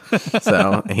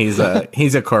 So he's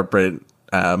a corporate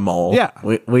mole. Yeah,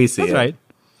 we see that's it. Right.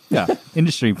 Yeah,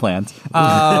 industry plans.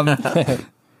 Michael,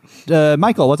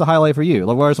 what's a highlight for you?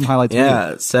 Like, what are some highlights for you?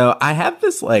 Yeah, so I have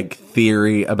this like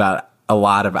theory about a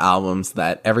lot of albums,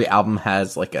 that every album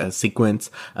has like a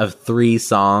sequence of 3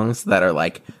 songs that are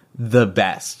like the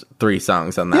best 3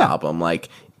 songs on the album. Like,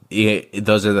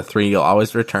 those are the 3 you'll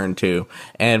always return to.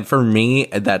 And for me,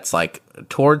 that's like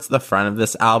towards the front of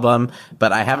this album,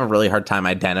 but I have a really hard time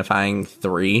identifying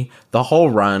 3. The whole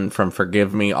run from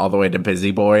Forgive Me all the way to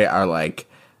Busy Boy are like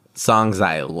songs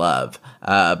I love.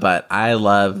 But I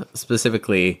love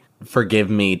specifically Forgive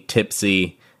Me,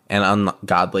 Tipsy, and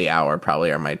Ungodly Hour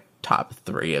probably are my top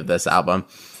 3 of this album.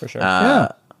 For sure.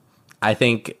 I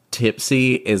think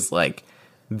Tipsy is like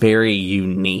very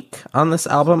unique on this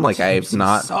album. Like, I've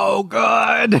not. So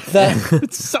good.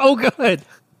 It's so good.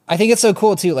 I think it's so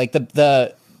cool too. Like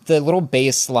the little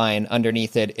bass line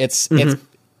underneath it. It's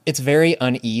very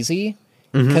uneasy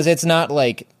because it's not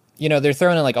like, you know, they're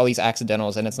throwing in like all these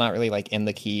accidentals and it's not really like in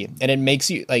the key, and it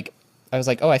makes you like. I was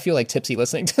like, oh, I feel like tipsy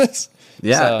listening to this.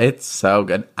 Yeah, it's so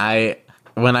good.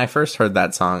 When I first heard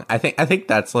that song, I think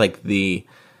that's like the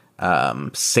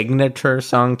signature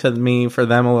song to me for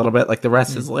them a little bit. Like, the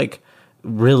rest is like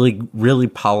really, really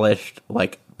polished,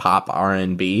 like pop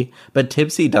R&B, but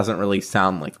Tipsy doesn't really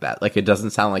sound like that. Like, it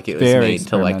doesn't sound like it was Very made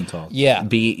to like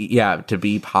to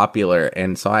be popular.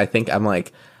 And so I think I'm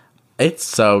like, it's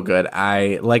so good.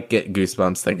 I like get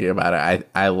goosebumps thinking about it.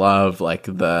 I love like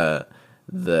the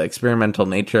experimental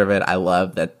nature of it. I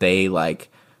love that they like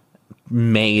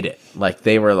made it. Like,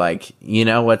 they were like, you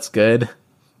know what's good?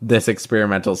 This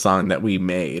experimental song that we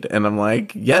made. And I'm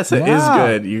like, yes, it is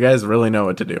good. You guys really know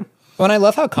what to do. Well, and I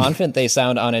love how confident they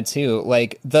sound on it too.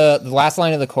 Like the last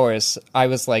line of the chorus, I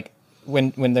was like,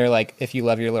 when they're like, if you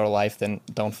love your little life, then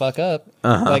don't fuck up.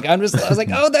 Like, I was like,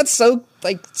 oh, that's so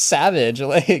like savage.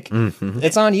 Like,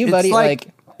 it's on you, buddy.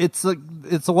 It's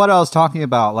what I was talking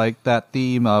about, like that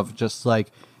theme of just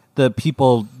like the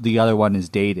people the other one is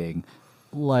dating.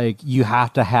 Like, you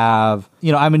have to have,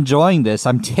 you know, I'm enjoying this,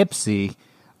 I'm tipsy,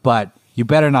 but you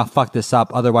better not fuck this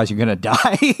up, otherwise you're gonna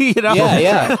die. You know?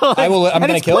 Yeah. Like, I'm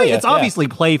gonna kill you. It's obviously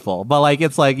playful, but like,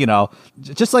 it's like, you know,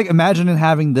 just like imagine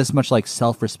having this much like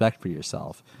self-respect for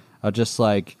yourself. Just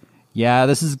like, yeah,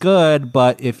 this is good,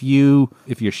 but if you're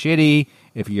shitty,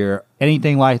 if you're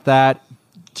anything like that,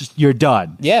 just you're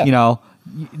done. Yeah. You know,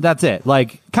 that's it.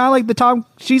 Like, kind of like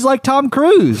she's like Tom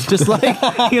Cruise, just like,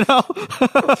 you know.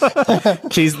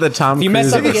 She's the Tom You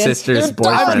mess Cruise up of her again, sister's you're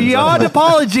boyfriend. I'm beyond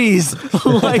apologies.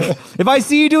 Like, if I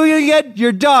see you doing it again,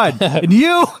 you're done. And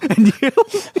you.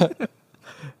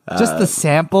 Just the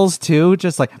samples too,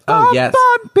 just like, Oh, yes.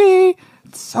 Bumpy.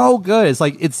 It's so good. It's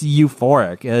like, it's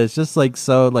euphoric. It's just like,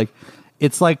 so like,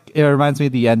 it's like, it reminds me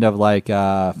of the end of like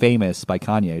Famous by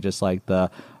Kanye, just like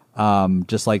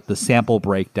the sample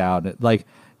breakdown. Like,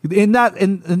 in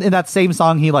that same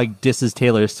song, he like disses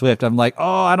Taylor Swift. I'm like,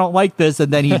 oh, I don't like this,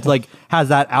 and then he like has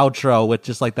that outro with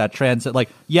just like that transit. Like,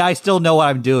 yeah, I still know what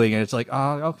I'm doing, and it's like,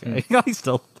 oh, okay, I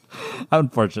still,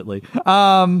 unfortunately,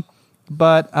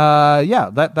 but yeah,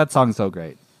 that song's so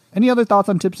great. Any other thoughts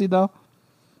on Tipsy though?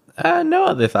 No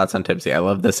other thoughts on Tipsy. I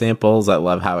love the samples. I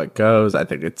love how it goes. I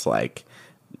think it's like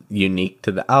unique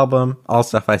to the album. All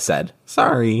stuff I said.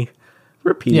 Sorry.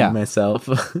 Repeating myself.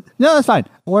 No, that's fine.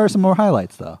 What are some more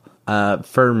highlights though?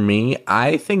 For me,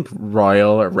 I think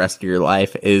Royal or Rest of Your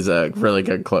Life is a really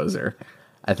good closer.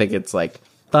 I think it's like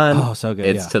fun. Oh, so good.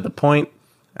 It's to the point.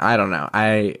 I don't know.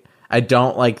 I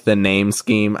don't like the name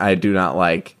scheme. I do not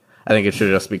like. I think it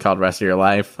should just be called Rest of Your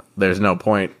Life. There's no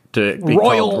point to it be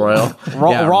called Royal.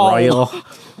 Royal.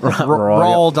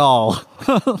 Roll doll.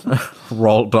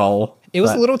 Roll doll. It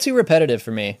was a little too repetitive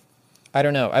for me. I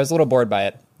don't know. I was a little bored by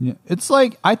it. Yeah. It's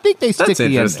like, I think they stick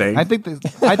the ending. I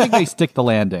think they stick the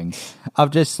landing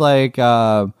of just like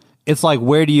it's like,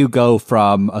 where do you go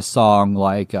from a song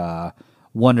like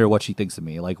Wonder What She Thinks of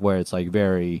Me, like where it's like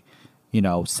very, you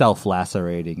know,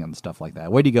 self-lacerating and stuff like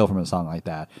that. Where do you go from a song like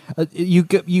that?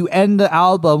 You end the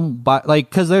album by like,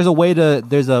 because there's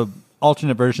a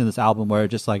alternate version of this album where it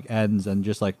just like ends and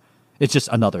just like it's just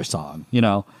another song, you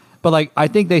know. But like, I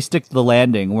think they stick to the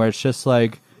landing where it's just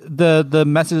like the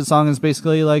message of the song is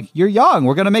basically like, you're young,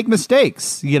 we're gonna make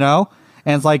mistakes, you know.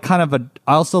 And it's like kind of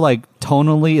also like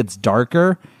tonally it's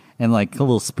darker and like a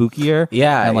little spookier.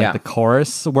 Yeah, and like the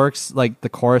chorus works. Like the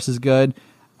chorus is good.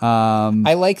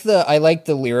 I like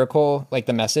the lyrical, like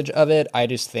the message of it. I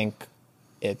just think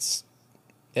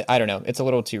I don't know. It's a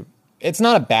little too. It's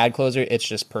not a bad closer. It's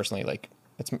just personally like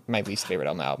it's my least favorite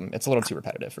on the album. It's a little too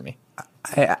repetitive for me.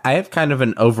 I have kind of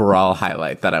an overall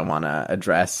highlight that I want to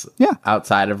address. Yeah.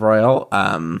 Outside of Royal,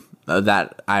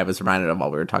 that I was reminded of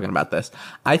while we were talking about this.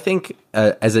 I think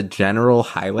as a general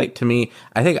highlight to me,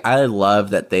 I think I love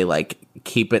that they like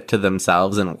keep it to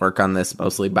themselves and work on this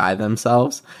mostly by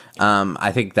themselves.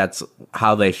 I think that's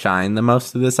how they shine the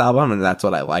most of this album, and that's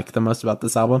what I like the most about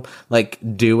this album. Like,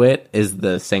 Do It is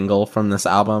the single from this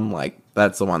album. Like,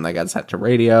 That's the one that got set to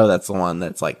radio. That's the one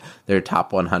that's like their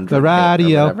top 100. The hit or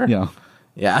radio, whatever. you know.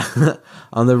 Yeah,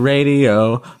 on the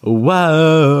radio.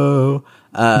 Whoa.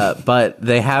 But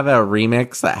they have a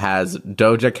remix that has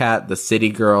Doja Cat, the City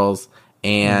Girls,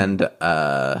 and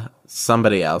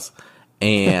somebody else.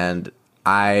 And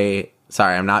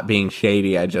sorry, I'm not being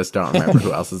shady. I just don't remember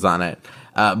who else is on it.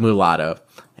 Mulatto.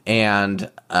 And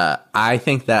I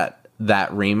think that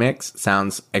remix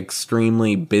sounds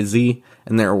extremely busy,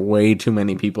 and there are way too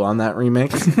many people on that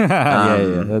remix.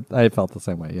 I felt the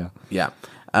same way. Yeah. Yeah.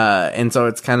 And so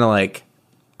it's kind of like,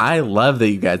 I love that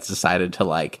you guys decided to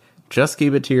like just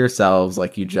keep it to yourselves.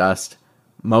 Like you just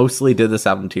mostly did this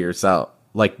album to yourself,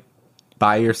 like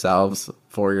by yourselves,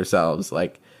 for yourselves.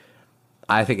 Like,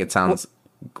 I think it sounds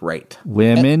great.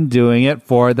 Women doing it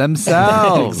for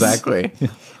themselves. Exactly.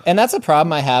 And that's a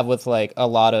problem I have with like a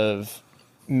lot of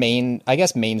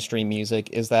mainstream music,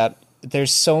 is that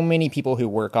there's so many people who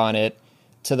work on it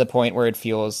to the point where it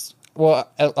feels, well,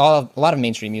 a lot of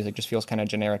mainstream music just feels kind of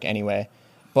generic anyway.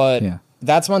 But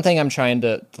that's one thing I'm trying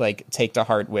to like take to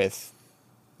heart with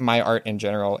my art in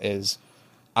general is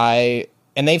I've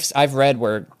read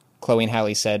where Chloe and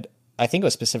Halle said, I think it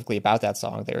was specifically about that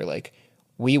song. They were like,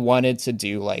 we wanted to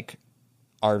do like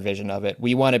our vision of it.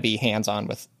 We want to be hands-on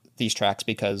with these tracks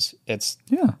because it's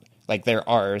like they're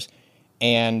ours.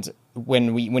 And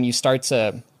when you start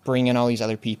to bring in all these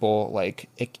other people, like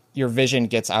your vision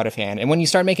gets out of hand. And when you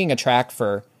start making a track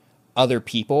for other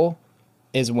people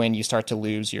is when you start to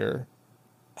lose your,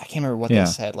 I can't remember what they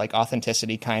said, like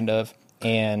authenticity kind of.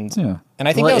 And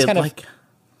I think that was kind of like,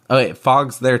 it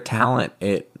fogs their talent.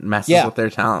 It messes with their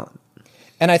talent.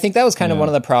 And I think that was kind of one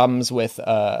of the problems with,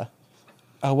 what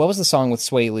was the song with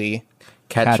Sway Lee?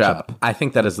 Catch Up. I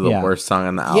think that is the worst song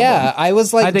on the album. Yeah, I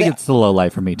was like, I think it's the low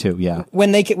light for me too. Yeah.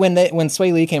 When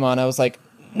Sway Lee came on, I was like,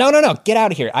 no, get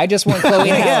out of here. I just want Chloe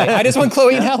and Halle. I just want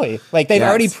Chloe and Halle. Like they've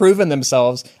already proven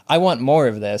themselves. I want more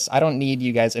of this. I don't need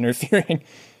you guys interfering.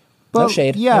 But, no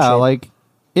shade. Yeah, no shade. like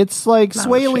it's like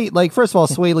Sway Lee. Like first of all,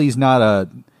 Sway Lee's not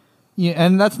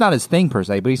and that's not his thing per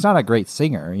se. But he's not a great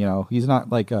singer. You know, he's not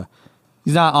like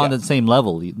he's not on the same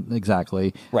level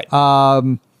exactly. Right.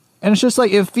 And it's just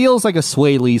like it feels like a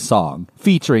Sway Lee song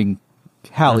featuring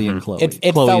Halle and Chloe. It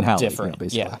Chloe felt and Halle, different.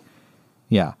 basically.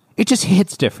 Yeah. It just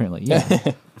hits differently.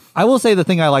 Yeah. I will say the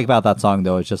thing I like about that song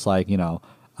though is just like, you know,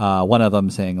 one of them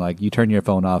saying like, "You turn your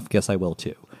phone off, guess I will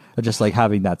too." Or just like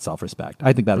having that self-respect.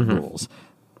 I think that rules.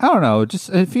 I don't know.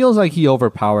 It feels like he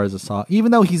overpowers a song,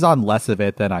 even though he's on less of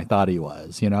it than I thought he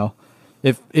was. You know,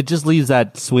 if it just leaves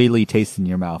that Sway Lee taste in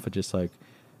your mouth, it just like,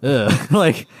 ugh.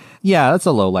 Like, yeah, that's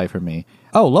a low light for me.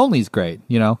 Oh, Lonely's great.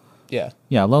 You know. Yeah.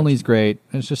 Yeah, Lonely's great.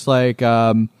 It's just like,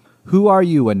 who are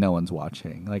you when no one's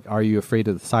watching? Like, are you afraid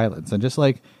of the silence? And just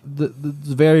like the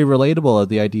very relatable of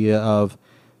the idea of,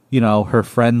 you know, her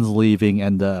friends leaving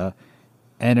and the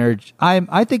energy.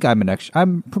 I think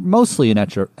I'm mostly an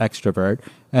extrovert,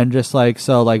 and just like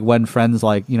so, like when friends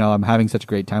like, you know, I'm having such a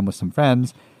great time with some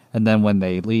friends, and then when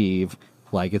they leave,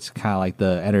 like it's kind of like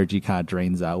the energy kind of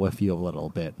drains out with you a little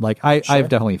bit. Like I've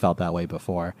definitely felt that way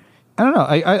before. I don't know.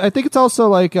 I think it's also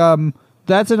like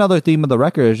that's another theme of the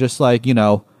record is just like, you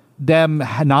know, them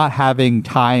not having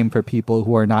time for people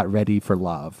who are not ready for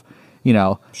love. You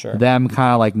know, them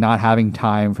kind of like not having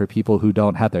time for people who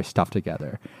don't have their stuff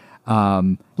together.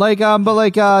 Lonely's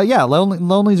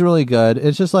really good.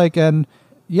 It's just like, and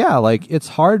yeah, like it's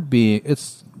hard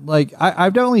it's like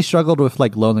I've definitely struggled with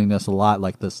like loneliness a lot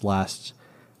like this last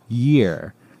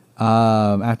year.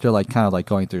 After like kind of like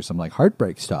going through some like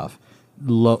heartbreak stuff.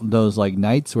 Those like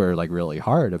nights were like really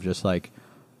hard of just like,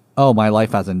 oh, my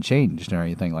life hasn't changed or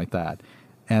anything like that,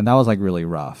 and that was like really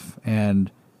rough.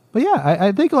 But yeah,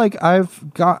 I think like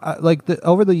I've got like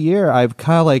over the year I've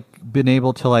kind of like been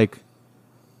able to like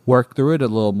work through it a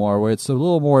little more, where it's a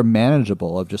little more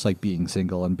manageable of just like being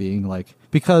single and being like,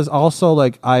 because also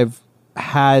like I've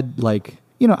had like,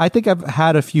 you know, I think I've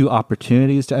had a few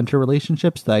opportunities to enter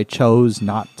relationships that I chose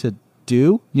not to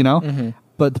do, you know,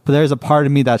 but there's a part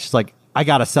of me that's just like, I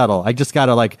gotta settle. I just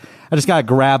gotta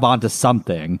grab onto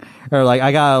something, or like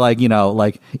I gotta like, you know,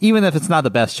 like even if it's not the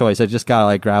best choice, I just gotta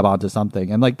like grab onto something.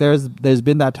 And like there's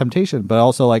been that temptation, but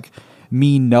also like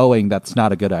me knowing that's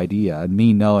not a good idea, and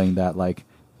me knowing that like,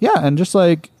 yeah, and just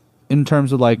like in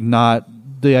terms of like not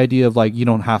the idea of like you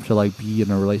don't have to like be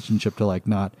in a relationship to like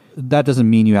not, that doesn't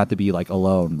mean you have to be like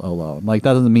alone. Like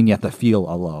that doesn't mean you have to feel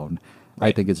alone. Right.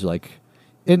 I think it's like,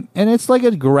 and it's like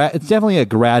it's definitely a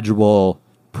gradual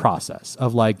process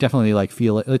of like definitely like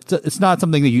feel it. It's not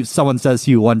something that someone says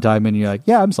to you one time and you're like,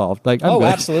 yeah, I'm solved. Like, I'm good.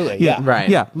 Absolutely, yeah, right,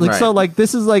 yeah. Like, right. So like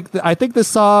this is like I think this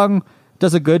song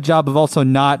does a good job of also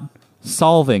not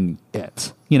solving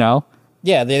it. You know,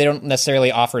 Yeah, they don't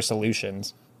necessarily offer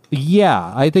solutions.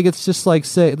 Yeah, I think it's just like,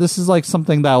 say, this is like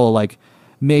something that will like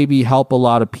maybe help a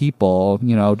lot of people,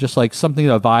 just like something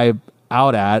to vibe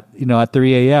out at, at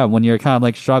 3 a.m. when you're kind of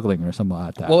like struggling or something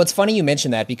like that. Well, it's funny you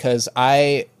mention that because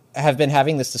I have been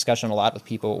having this discussion a lot with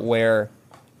people where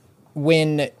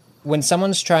when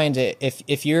someone's trying to,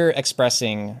 if you're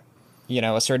expressing,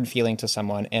 a certain feeling to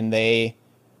someone and they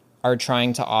are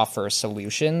trying to offer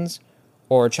solutions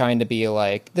or trying to be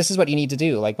like, this is what you need to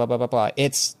do, like blah, blah, blah, blah.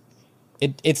 It's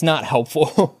not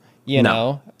helpful, you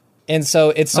know? And so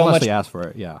it's so unless much. they ask for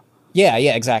it, yeah. Yeah,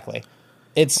 exactly.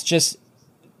 It's just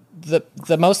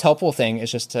the most helpful thing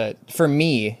is just for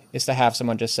me, is to have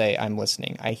someone just say, I'm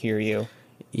listening. I hear you.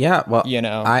 Yeah. Well,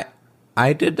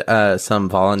 I did some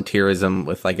volunteerism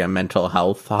with like a mental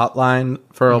health hotline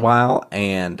for a while.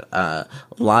 And a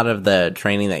lot of the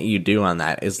training that you do on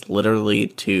that is literally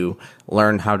to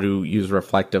learn how to use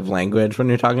reflective language when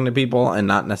you're talking to people, and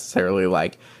not necessarily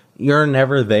like, you're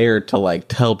never there to like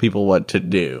tell people what to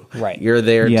do. Right. You're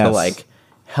there Yes. to like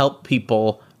help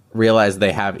people realize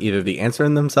they have either the answer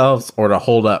in themselves or to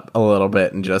hold up a little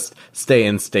bit and just stay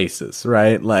in stasis,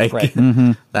 right? Like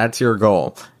Right. that's your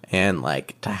goal. And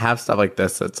like to have stuff like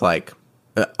this, it's like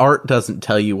art doesn't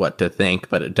tell you what to think,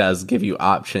 but it does give you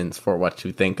options for what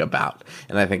to think about.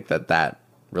 And I think that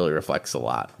really reflects a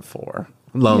lot for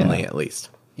Lonely, at least.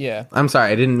 Yeah. I'm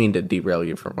sorry, I didn't mean to derail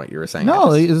you from what you were saying.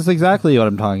 No, I just- it's exactly what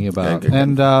I'm talking about. good.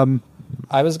 And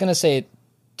I was going to say,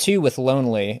 too, with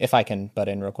Lonely, if I can butt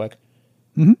in real quick.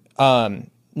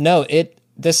 No,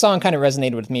 this song kind of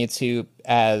resonated with me, too,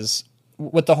 as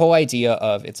with the whole idea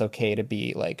of it's okay to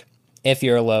be like, if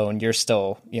you're alone, you're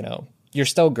still, you're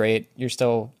still great. You're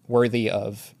still worthy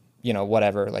of,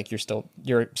 whatever. Like you're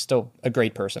still a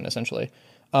great person, essentially.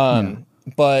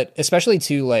 But especially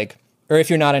too, like, or if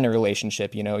you're not in a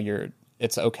relationship,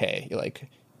 it's okay. Like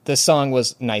this song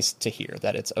was nice to hear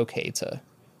that it's okay to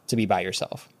be by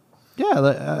yourself.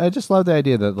 yeah, I just love the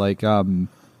idea that like,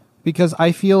 because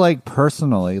I feel like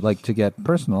personally, like to get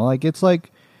personal, like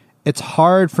it's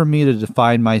hard for me to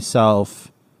define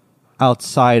myself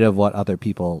outside of what other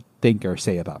people think or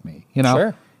say about me,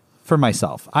 Sure. For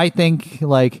myself. I think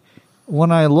like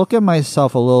when I look at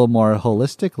myself a little more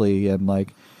holistically and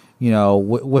like,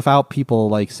 without people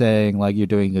like saying like you're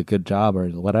doing a good job or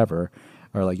whatever,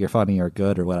 or like you're funny or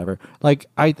good or whatever, like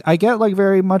I get like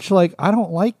very much like, I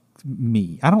don't like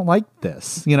me. I don't like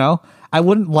this, I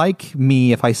wouldn't like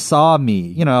me if I saw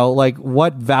me, like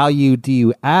what value do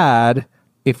you add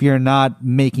if you're not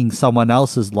making someone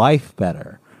else's life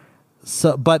better?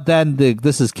 So, but then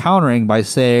this is countering by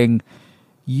saying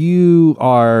you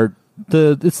are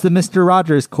it's the Mr.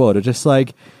 Rogers quote. It's just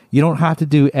like, you don't have to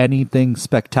do anything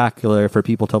spectacular for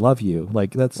people to love you.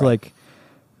 Like that's like,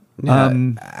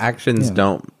 actions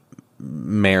don't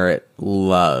merit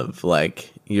love.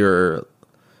 Like your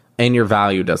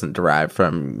value doesn't derive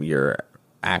from your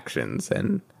actions.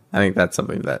 And I think that's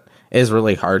something that is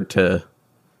really hard to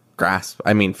grasp.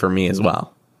 I mean, for me as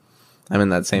well. I'm in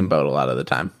that same boat a lot of the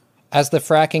time. As the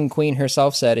fracking queen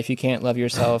herself said, if you can't love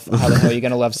yourself, how the hell are you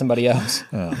going to love somebody else?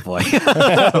 oh boy,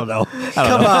 I don't know.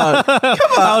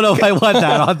 I don't know if I want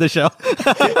that on the show.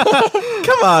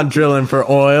 Come on, drilling for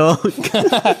oil.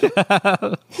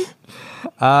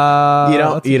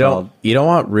 You don't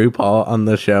want RuPaul on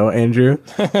the show, Andrew?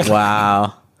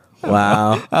 Wow.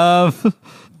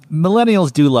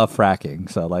 Millennials do love fracking,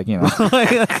 so like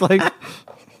like, it's like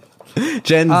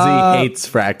Gen Z hates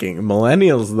fracking.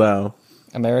 Millennials, though.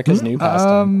 America's new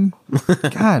pastime.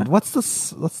 God, what's the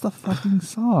fucking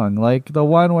song? Like the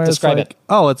one where Describe it's like, it.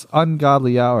 oh, it's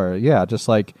Ungodly Hour. Yeah, just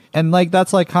like, and like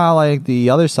that's like kind of like the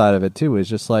other side of it too. Is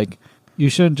just like you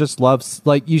shouldn't just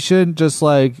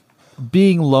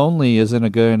being lonely isn't a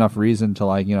good enough reason to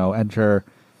like enter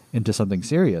into something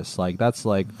serious. Like that's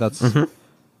I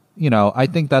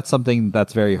think that's something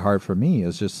that's very hard for me.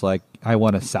 Is just like I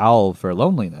want to salve for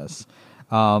loneliness,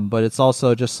 but it's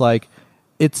also just like.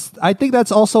 I think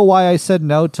that's also why I said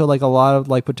no to like a lot of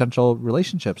like potential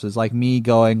relationships, is like me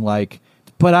going like,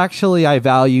 but actually I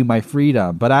value my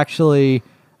freedom, but actually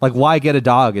like why get a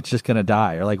dog? It's just going to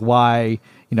die. Or like why,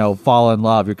 fall in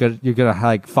love? You're going to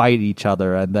like fight each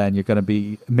other and then you're going to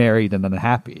be married and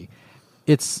unhappy.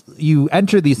 It's you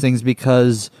enter these things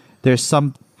because there's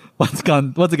once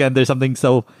again, there's something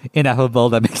so ineffable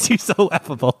that makes you so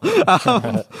effable.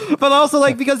 But also,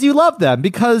 like, because you love them,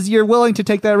 because you're willing to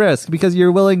take that risk, because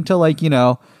you're willing to, like,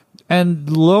 and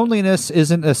loneliness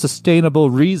isn't a sustainable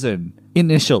reason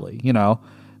initially,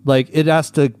 Like, it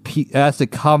has to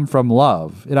come from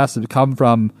love. It has to come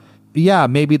from, yeah,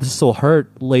 maybe this will hurt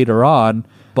later on,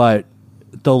 but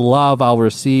the love I'll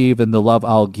receive and the love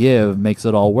I'll give makes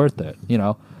it all worth it, you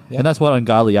know? Yeah. And that's what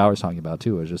Ungodly Hour is talking about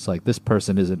too. It's just like this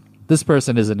person isn't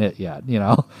it yet, you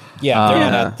know?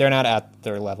 Yeah, they're not at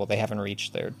their level. They haven't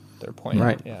reached their point.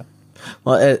 Right. Yeah.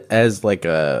 Well, as like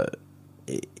a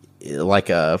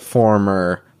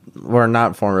former, or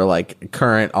not former, like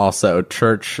current also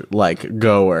church like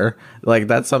goer, like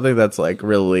that's something that's like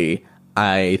really,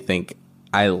 I think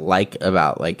I like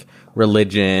about like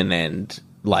religion, and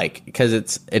like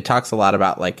because it talks a lot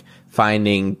about like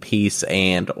finding peace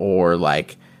and or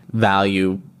like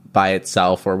value by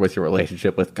itself or with your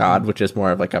relationship with God, which is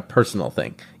more of like a personal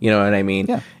thing. You know what I mean?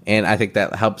 Yeah. And I think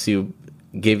that helps you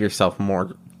give yourself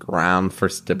more ground for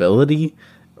stability,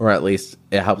 or at least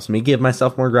it helps me give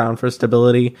myself more ground for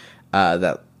stability.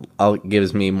 That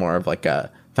gives me more of like a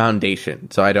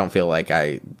foundation, so I don't feel like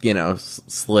I,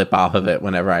 slip off of it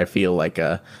whenever I feel like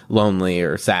lonely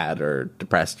or sad or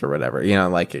depressed or whatever.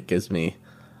 Like it gives me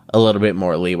a little bit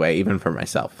more leeway, even for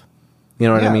myself. You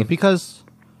know what I mean? Because,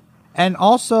 and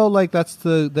also like that's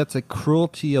a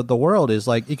cruelty of the world, is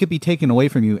like it could be taken away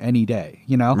from you any day.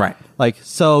 Right? Like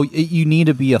so, you need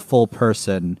to be a full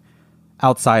person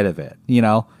outside of it.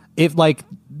 If like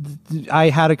I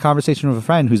had a conversation with a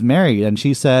friend who's married, and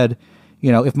she said,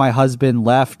 if my husband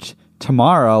left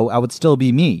tomorrow, I would still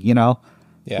be me, Yeah.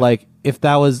 Like if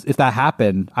that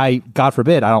happened, God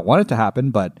forbid, I don't want it to happen,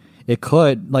 but it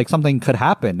could, like something could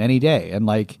happen any day. And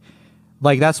like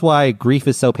that's why grief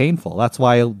is so painful. That's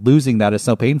why losing that is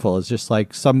so painful. It's just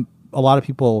like a lot of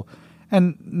people,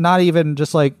 and not even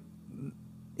just like,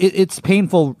 it's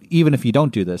painful even if you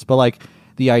don't do this, but like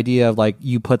the idea of like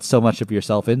you put so much of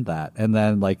yourself in that, and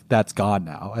then like that's gone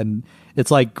now. And it's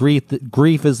like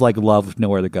grief is like love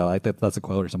nowhere to go. I think that's a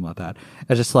quote or something like that.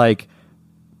 It's just like,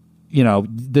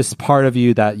 this part of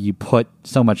you that you put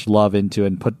so much love into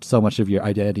and put so much of your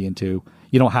identity into,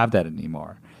 you don't have that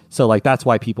anymore. So like that's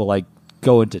why people like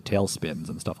go into tailspins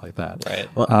and stuff like that. Right.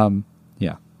 Well,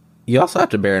 Yeah. you also have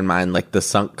to bear in mind like the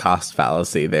sunk cost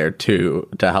fallacy there too,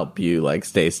 to help you like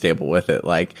stay stable with it.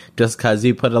 Like just because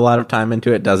you put a lot of time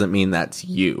into it doesn't mean that's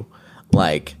you.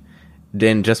 Like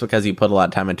then just because you put a lot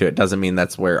of time into it doesn't mean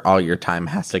that's where all your time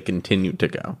has to continue to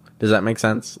go. Does that make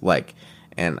sense? Like,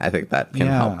 and I think that can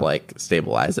help like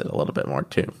stabilize it a little bit more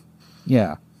too.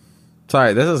 Yeah.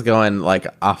 Sorry, this is going like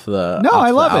off the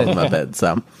I love album it. a bit.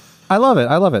 So I love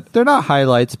it. They're not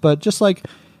highlights, but just like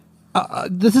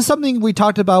this is something we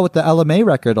talked about with the LMA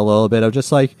record a little bit, of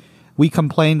just like we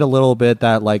complained a little bit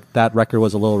that like that record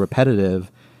was a little repetitive,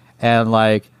 and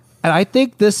I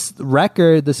think this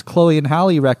record, this Chloe and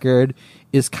Halle record,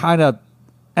 is kind of,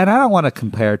 and I don't want to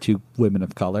compare to Women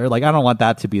of Color, like I don't want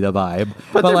that to be the vibe,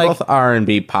 but they're like both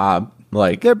R&B pop.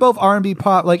 Like they're both R&B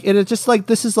pop. Like it is just like,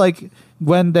 this is like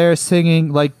when they're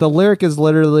singing, like the lyric is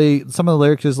literally, some of the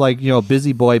lyrics is like,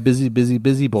 busy boy, busy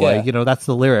boy. Yeah. That's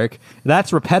the lyric.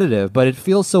 That's repetitive, but it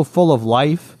feels so full of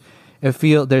life.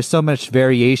 There's so much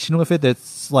variation with it.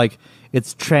 That's like,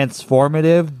 it's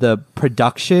transformative. The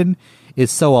production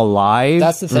is so alive.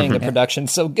 That's the thing. The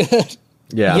production's so good.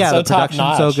 yeah. So the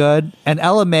production's so top-notch. good. And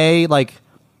LMA, like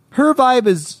her vibe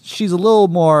is, she's a little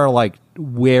more like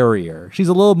warier. She's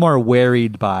a little more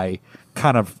worried by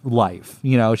kind of life.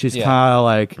 She's Yeah. kind of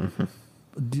like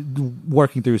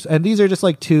working through. And these are just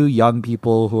like two young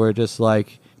people who are just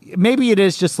like, maybe it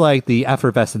is just like the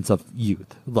effervescence of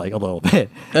youth, like a little bit.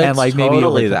 It's Maybe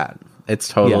totally like, that. It's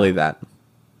totally Yeah. that.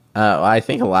 I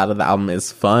think a lot of the album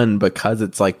is fun because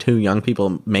it's like two young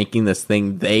people making this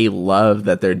thing they love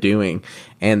that they're doing,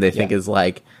 and they think is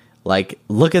like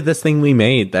look at this thing we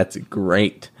made. That's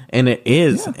great, and it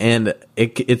is, and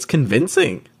it's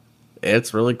convincing.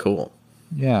 It's really cool.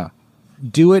 Yeah.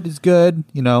 Do It is good.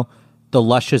 The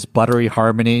luscious, buttery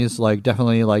harmonies, like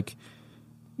definitely like,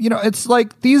 it's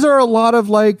like, these are a lot of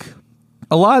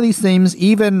these themes,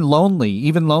 even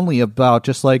lonely about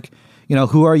just like,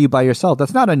 who are you by yourself?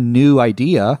 That's not a new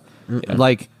idea.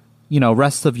 Like,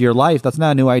 rest of your life. That's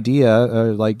not a new idea.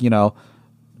 Or like,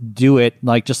 Do It,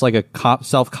 like just like a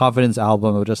self-confidence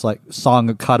album of just like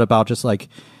song cut about just like,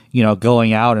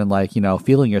 going out and like,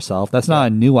 feeling yourself. That's not a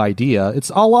new idea. It's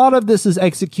a lot of this is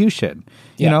execution.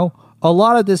 A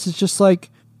lot of this is just like,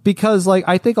 because like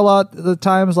I think a lot of the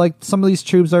times like some of these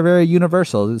truths are very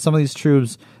universal. Some of these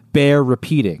truths bear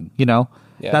repeating.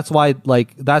 That's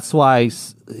why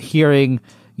hearing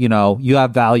you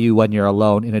have value when you're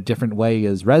alone in a different way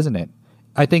is resonant.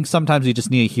 I think sometimes you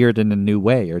just need to hear it in a new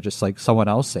way, or just like someone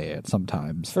else say it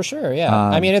sometimes. For sure, yeah.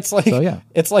 I mean, it's like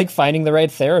it's like finding the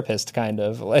right therapist, kind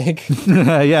of like.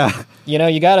 Yeah.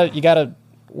 You gotta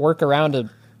work around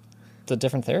the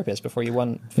different therapists before you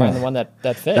find the one that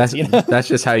fits. That's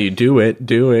just how you do it.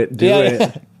 Do it.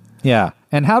 Yeah. Yeah.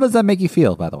 And how does that make you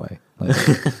feel, by the way? Like,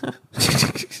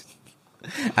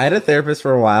 I had a therapist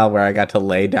for a while where I got to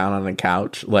lay down on a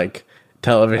couch, like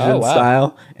television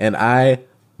style, and I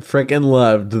freaking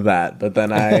loved that. But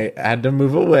then I had to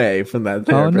move away from that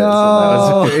therapist, and that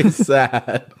was very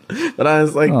sad. But I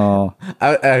was like,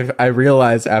 I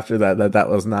realized after that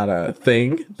was not a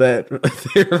thing that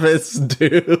therapists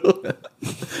do.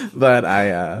 But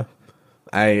I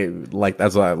like,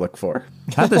 that's what I look for.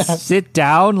 have to sit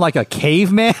down like a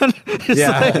caveman.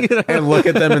 And look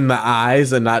at them in the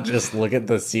eyes and not just look at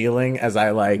the ceiling as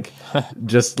I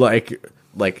just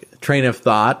train of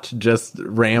thought, just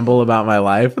ramble about my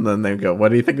life, and then they go, "What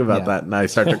do you think about that?" And I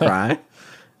start to cry.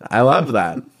 I love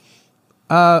that.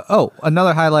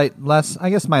 Another highlight. I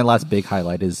guess my last big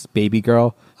highlight is "Baby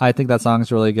Girl." I think that song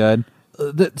is really good.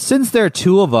 Since there are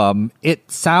two of them,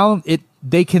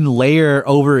 they can layer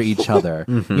over each other,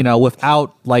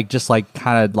 without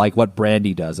kind of like what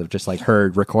Brandy does of just like her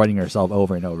recording herself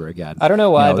over and over again. I don't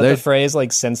know why, but the phrase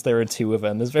 "since there were two of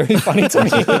them" is very funny to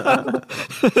me.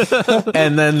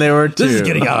 And then there were two. This is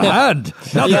getting out of hand.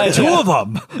 Now there are two of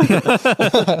them.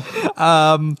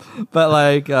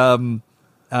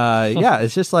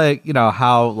 It's just like,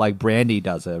 how like Brandy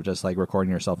does it, just like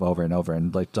recording herself over and over,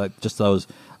 and like just those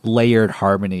layered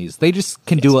harmonies. They just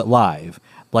can do it live.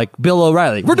 Like Bill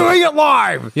O'Reilly, we're doing it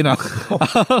live,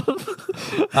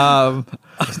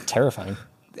 It's terrifying.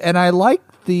 And I like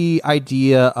the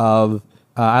idea of,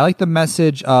 I like the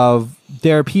message of,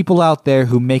 there are people out there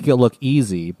who make it look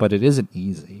easy, but it isn't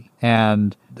easy.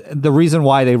 And the reason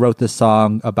why they wrote this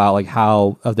song about like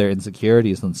how of their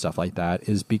insecurities and stuff like that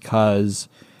is because,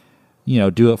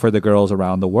 do it for the girls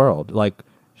around the world. Like,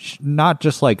 not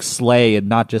just like slay and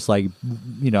not just like,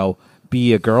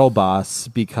 be a girl boss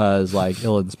because like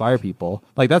it'll inspire people.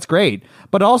 Like, that's great.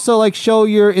 But also like show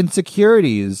your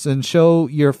insecurities and show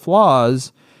your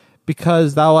flaws,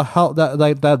 because that will help,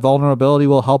 that vulnerability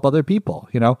will help other people,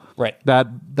 Right. That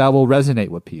will resonate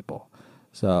with people.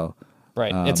 So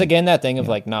right. It's again that thing of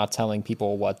like not telling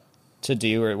people what to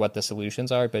do or what the solutions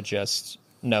are, but just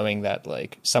knowing that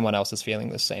like someone else is feeling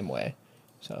the same way.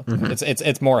 So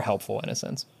it's more helpful in a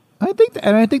sense. I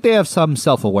think they have some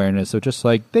self-awareness. So just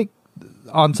like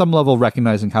on some level,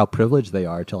 recognizing how privileged they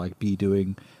are to like be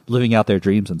living out their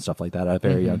dreams and stuff like that at a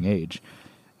very young age.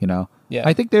 Yeah.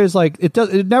 I think there's like, it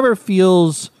never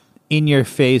feels in your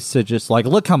face to just like,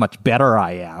 look how much better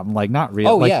I am. Like, not really.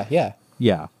 Oh, like, yeah.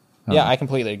 Yeah. I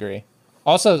completely agree.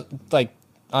 Also, like,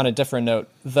 on a different note,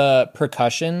 the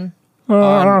percussion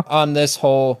on this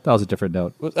whole... That was a different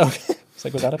note. Okay. It's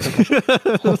like, was that a percussion?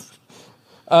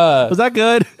 Was that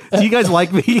good? Do you guys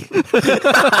like me?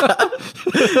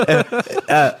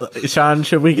 Sean,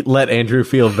 should we let Andrew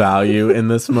feel value in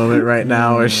this moment right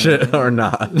now, or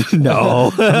not?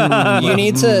 No. We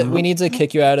need to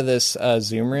kick you out of this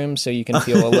Zoom room so you can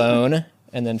feel alone,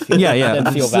 and then feel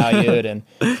then feel valued, and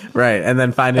right, and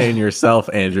then find it in yourself,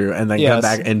 Andrew, and then come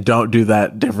back and don't do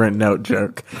that different note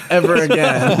joke ever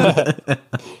again.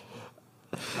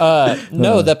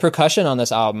 No, the percussion on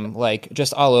this album, like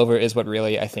just all over, is what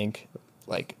really I think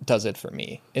like does it for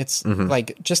me. It's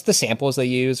like just the samples they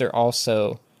use are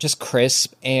also just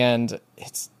crisp, and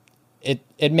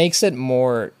it makes it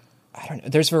more, I don't know,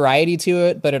 there's variety to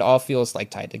it, but it all feels like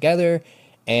tied together,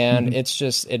 and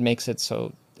it makes it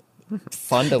so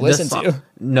fun to listen to.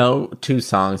 No two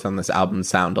songs on this album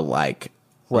sound alike.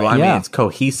 Right. Well, I mean, it's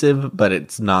cohesive, but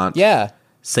it's not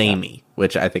samey,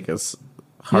 which I think is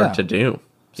hard to do.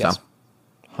 Yes,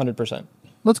 100%.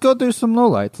 Let's go through some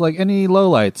lowlights. Like, any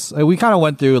lowlights? We kind of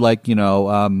went through like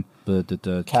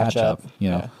the catch up.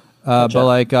 But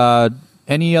like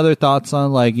any other thoughts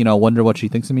on like wonder what she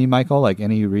thinks of me, Michael? Like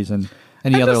any reason?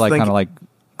 Any other like kind of like?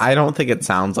 I don't think it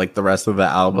sounds like the rest of the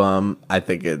album. I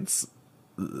think it's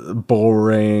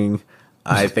boring.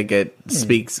 I think it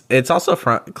speaks. It's also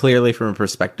clearly from a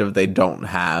perspective they don't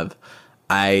have.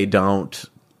 I don't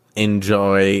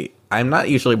enjoy. I'm not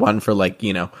usually one for like,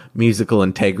 musical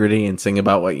integrity and sing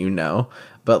about what you know,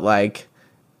 but like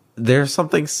there's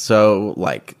something so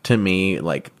like, to me,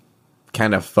 like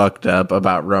kind of fucked up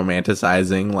about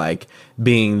romanticizing like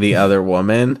being the other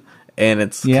woman, and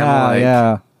it's kind of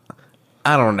like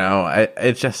I don't know.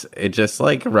 It just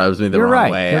like rubs me the wrong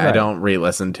way. I don't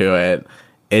re-listen to it.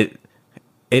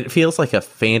 It feels like a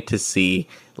fantasy,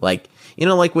 like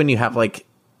like when you have like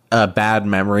a bad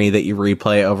memory that you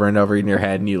replay over and over in your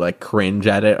head and you like cringe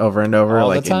at it over and over,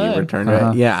 and you return to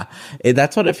it. Yeah.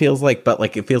 That's what it feels like. But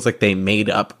like, it feels like they made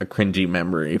up a cringy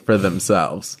memory for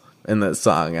themselves in this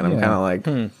song. And I'm kind of like,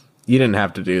 you didn't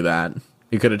have to do that.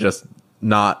 You could have just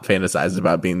not fantasized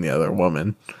about being the other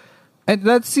woman. And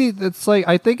that's like,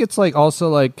 I think it's like also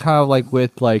like kind of like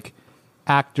with like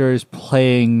actors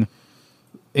playing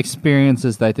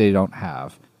experiences that they don't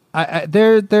have.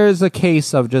 There's a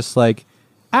case of just like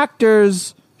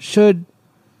actors should,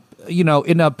 you know,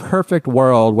 in a perfect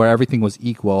world where everything was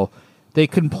equal, they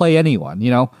couldn't play anyone,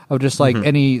 you know, of just like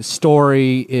any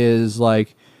story is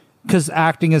like, because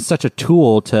acting is such a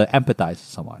tool to empathize with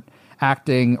someone.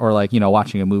 Acting or like, you know,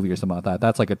 watching a movie or something like that,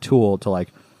 that's like a tool to like,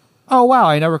 oh wow,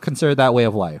 I never considered that way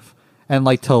of life, and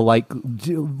like to like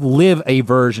live a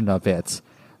version of it,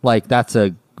 like that's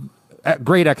a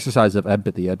great exercise of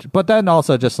empathy. But then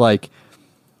also just like,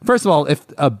 first of all, if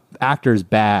a actor is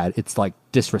bad, it's like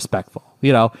disrespectful,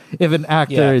 you know. If an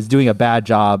actor is doing a bad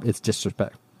job, it's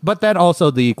disrespect. But then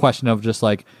also the question of just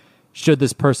like, should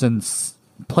this person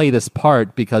play this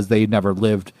part because they never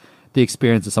lived the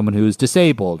experience of someone who's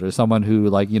disabled or someone who,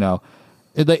 like, you know,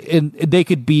 they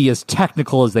could be as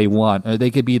technical as they want, or they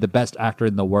could be the best actor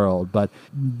in the world, but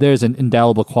there's an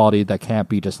indelible quality that can't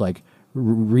be just like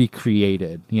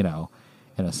recreated, you know,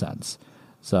 in a sense.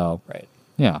 So Right.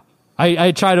 yeah,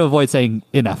 I try to avoid saying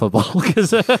ineffable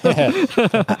because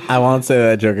I won't say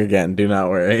that joke again. Do not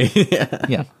worry.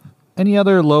 yeah. Any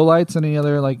other lowlights? Any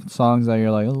other like songs that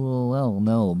you're like, oh well,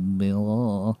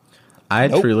 no. I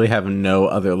Nope. truly have no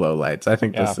other lowlights. I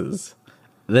think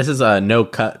this is a no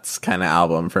cuts kind of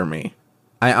album for me.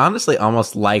 I honestly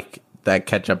almost like that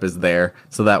Ketchup is there,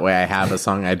 so that way I have a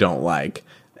song I don't like,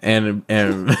 and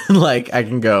like I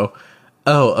can go,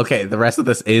 oh, okay, the rest of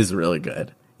this is really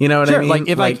good. You know what I Sure, mean?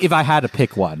 like if I had to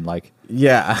pick one, like,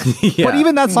 yeah, yeah. but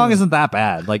even that song isn't that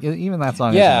bad. Like even that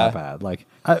song Yeah. isn't that bad. Like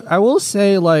I will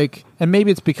say, like, and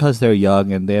maybe it's because they're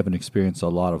young and they haven't experienced a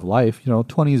lot of life. You know,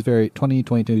 22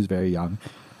 is very young.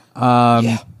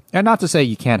 And not to say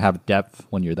you can't have depth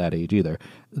when you're that age either.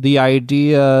 The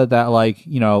idea that, like,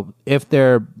 you know, if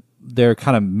their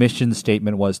kind of mission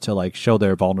statement was to like show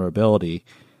their vulnerability,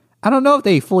 I don't know if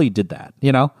they fully did that.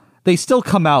 You know, they still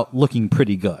come out looking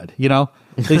pretty good. You know,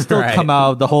 they still Right. come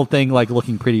out the whole thing like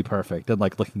looking pretty perfect and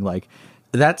like looking like.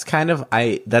 That's kind of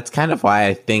why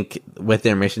I think with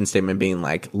their mission statement being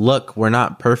like, look, we're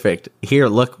not perfect. Here,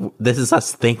 look, this is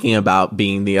us thinking about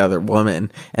being the other woman,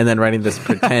 and then writing this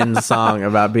pretend song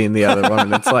about being the other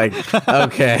woman. It's like,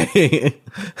 okay.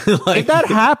 Like, If that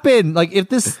happened, like if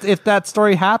that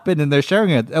story happened and they're sharing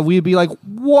it, we'd be like,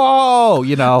 whoa,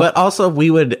 you know. but also we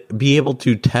would be able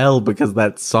to tell because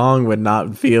that song would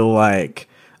not feel like,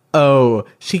 oh,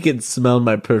 she can smell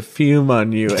my perfume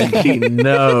on you and she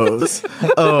knows.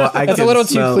 Oh, I That's can a little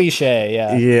smell- too cliche.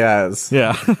 Yeah. Yes.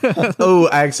 yeah. Oh,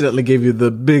 I accidentally gave you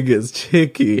the biggest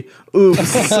hickey. Oops,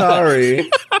 sorry.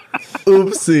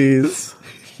 Oopsies.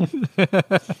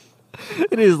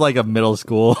 It is like a middle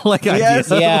school like Yes,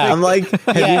 idea. Yeah. I'm like,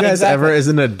 have Yeah, you guys exactly. ever, as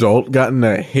an adult, gotten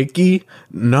a hickey?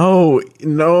 No.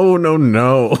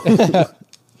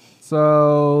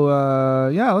 So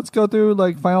yeah, let's go through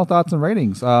like final thoughts and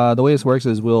ratings. The way this works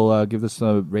is we'll give this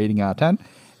a rating out of 10,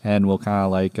 and we'll kind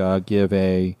of like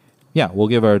we'll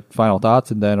give our final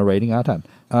thoughts and then a rating out of 10.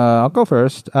 I'll go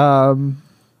first. I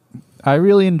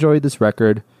really enjoyed this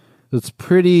record. It's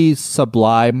pretty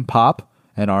sublime pop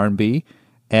and R&B,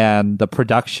 and the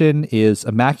production is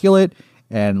immaculate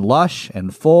and lush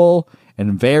and full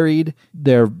and varied.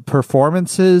 Their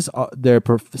performances,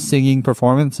 singing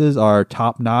performances are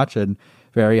top notch and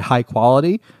very high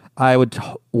quality. I would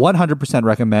 100%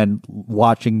 recommend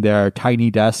watching their Tiny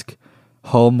Desk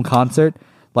home concert.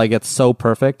 Like, it's so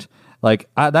perfect. Like,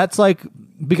 that's like,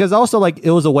 because also like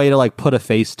it was a way to like put a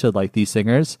face to like these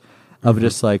singers of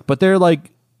just like, but they're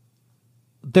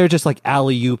just like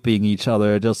alley-ooping each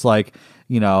other, just like,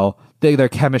 you know, their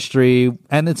chemistry,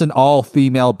 and it's an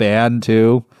all-female band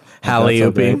too.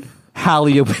 Alley-ooping.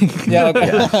 Alley-ooping. Yeah.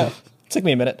 Okay. Took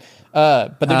me a minute.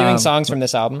 But they're doing songs from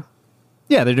this album.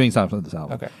 Yeah, they're doing songs from this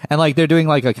album. Okay. And like they're doing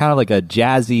like a kind of like a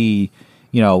jazzy,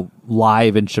 you know,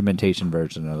 live instrumentation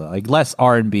version of it. Like less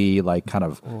R&B, like kind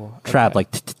of trap, like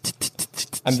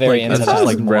I'm very into That that. sounds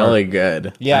like more- really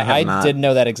good. Yeah, have I not- didn't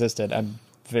know that existed. I'm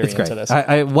very It's great. into this.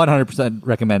 I 100%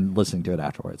 recommend listening to it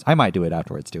afterwards. I might do it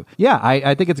afterwards too. Yeah,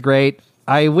 I think it's great.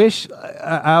 I wish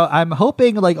I'm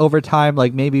hoping like over time,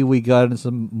 like maybe we got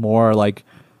some more like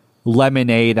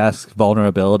Lemonade-esque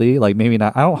vulnerability. Like maybe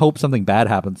not. I don't hope something bad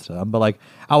happens to them, but like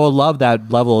I would love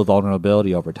that level of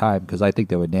vulnerability over time because I think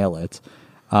they would nail it.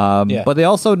 Yeah. But they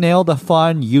also nail the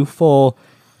fun, youthful,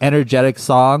 energetic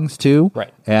songs too.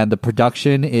 Right. And the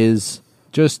production is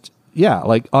just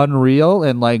like unreal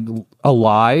and like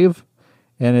alive.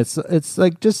 And it's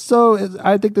like just so.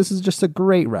 I think this is just a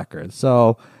great record.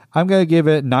 So I'm gonna give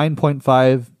it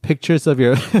 9.5 pictures of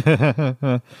your.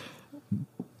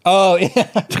 Oh, yeah.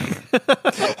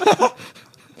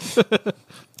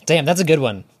 Damn, that's a good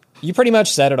one. You pretty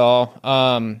much said it all.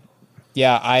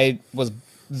 Yeah, I was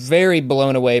very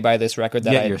blown away by this record.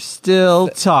 That Yet you're still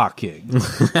talking.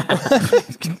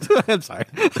 I'm sorry.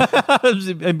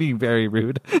 I'm being very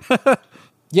rude.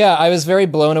 Yeah, I was very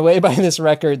blown away by this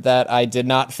record that I did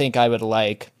not think I would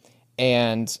like.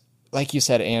 And like you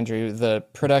said, Andrew, the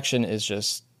production is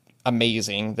just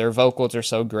amazing. Their vocals are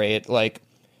so great. Like,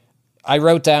 I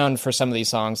wrote down for some of these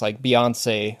songs, like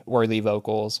Beyonce worthy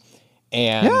vocals.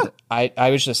 And I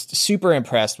was just super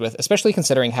impressed with, especially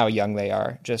considering how young they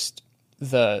are, just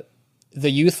the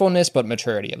youthfulness but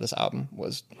maturity of this album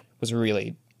was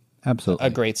really Absolutely a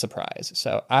great surprise.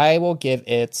 So I will give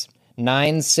it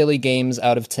 9 silly games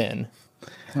out of 10.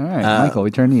 All right, Michael,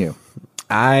 we turn to you.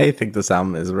 I think this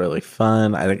album is really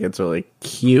fun. I think it's really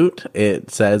cute. It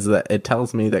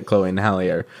tells me that Chloe and Halle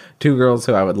are two girls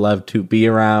who I would love to be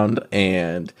around,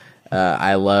 and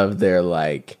I love their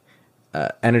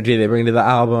energy they bring to the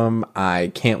album.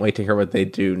 I can't wait to hear what they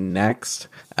do next.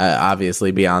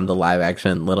 Obviously, beyond the live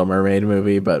action Little Mermaid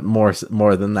movie, but more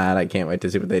than that, I can't wait to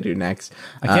see what they do next.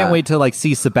 I can't wait to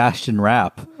see Sebastian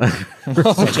rap.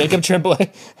 Jacob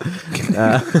Tremblay.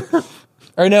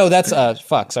 Or no, that's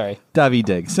sorry. Daveed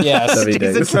Diggs. Yes. Daveed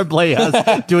Jason Diggs. Tremblay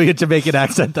doing a Jamaican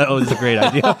accent. That was a great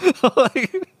idea.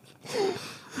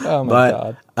 Oh my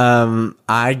god.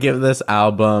 I give this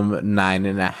album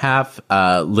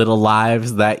 9.5 little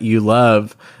lives that you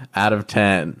love out of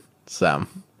 10. So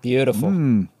Beautiful.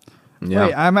 yeah.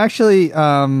 Wait, I'm actually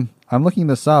I'm looking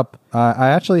this up. I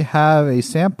actually have a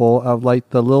sample of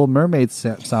the Little Mermaid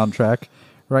soundtrack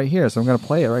right here, so I'm going to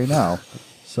play it right now.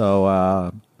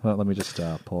 So let me just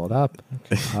pull it up.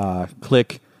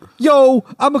 Click. Yo,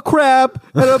 I'm a crab,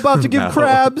 and I'm about to give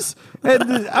crabs,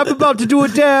 and I'm about to do a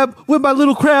dab with my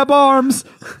little crab arms.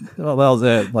 Well, that was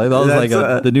it. That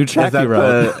was the new track is that you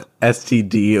wrote. the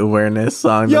STD awareness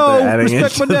song Yo, that they're adding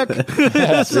respect my neck.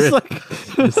 It's just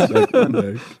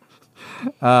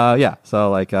yeah.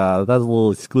 So that's a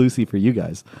little exclusive for you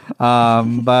guys.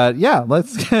 But yeah,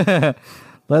 let's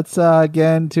let's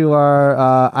get into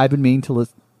our. I've been meaning to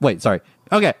listen. Wait, sorry.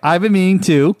 Okay, I've been meaning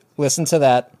to Listen to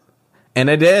that. And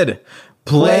I did.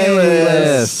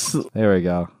 Playlist. There we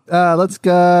go. Let's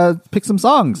pick some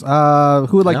songs.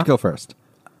 Who would like to go first?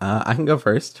 I can go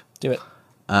first. Do it.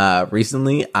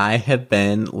 Recently, I have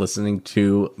been listening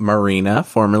to Marina,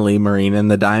 formerly Marina and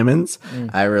the Diamonds.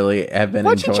 I really have been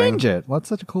Why'd you enjoying. change it? What's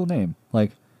such a cool name? I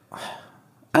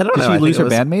don't Did know. she I lose her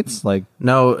think it was- bandmates?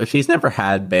 No, she's never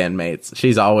had bandmates.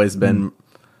 She's always been.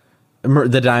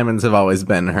 The Diamonds have always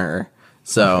been her.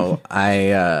 So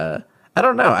I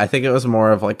don't know. I think it was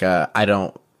more of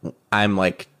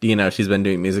she's been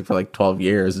doing music for 12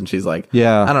 years, and she's like,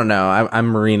 Yeah. I don't know. I'm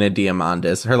Marina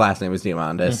Diamandis. Her last name is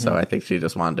Diamandis, so I think she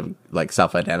just wanted to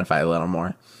self-identify a little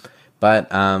more.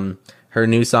 But her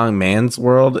new song "Man's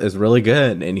World" is really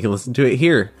good, and you can listen to it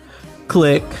here.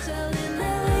 Click.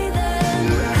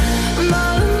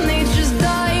 Nature's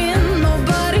dying,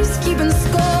 nobody's keeping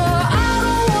score. I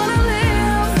don't wanna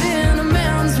live in a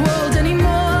man's world anymore.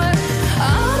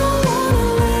 I don't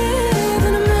wanna live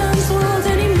in a man's world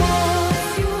anymore.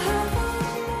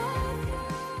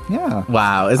 Yeah.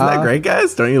 Wow, isn't that great,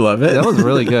 guys? Don't you love it? That was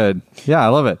really good. Yeah, I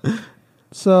love it.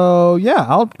 So yeah,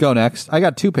 I'll go next. I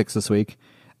got 2 picks this week.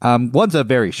 One's a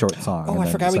very short song. Oh, and I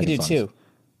then forgot the we could do second song's- 2.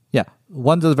 Yeah,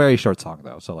 one's a very short song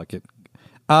though. So it.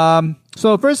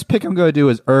 So first pick I'm going to do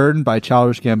is "Earn" by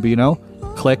Childish Gambino.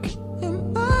 Click.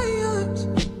 In my arms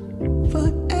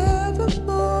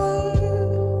forevermore.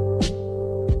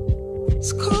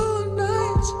 It's cold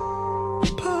nights,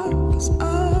 park is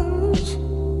ours.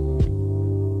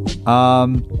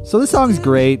 So this song's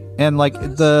great, and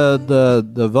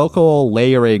the vocal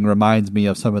layering reminds me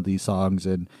of some of these songs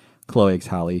in Chloe X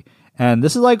Halle. And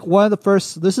this is one of the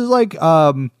first. This is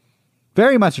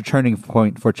very much a turning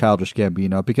point for Childish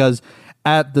Gambino, because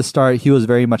at the start he was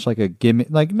very much like a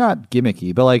gimmick, not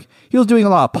gimmicky, but he was doing a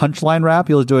lot of punchline rap.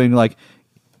 He was doing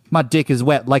 "My dick is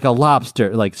wet like a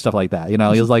lobster," stuff like that. He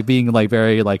was being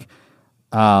very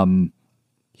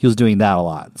he was doing that a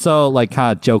lot. So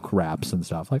kind of joke raps and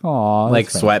stuff aw,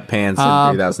 Like that's funny. Sweatpants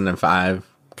in 2005,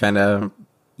 kind of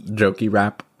jokey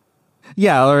rap.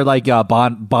 Yeah, or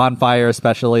Bonfire,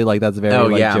 especially that's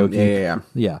very jokey.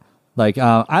 Yeah.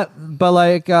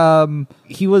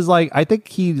 He was I think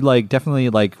he definitely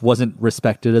wasn't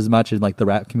respected as much in the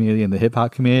rap community and the hip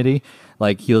hop community.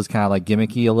 He was kind of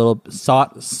gimmicky, a little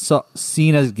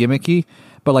seen as gimmicky.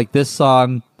 But this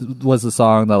song was the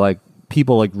song that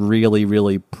people really,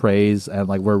 really praise and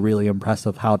were really impressed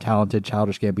with how talented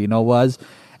Childish Gambino was.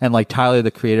 And Tyler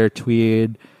the Creator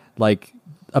tweeted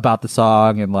about the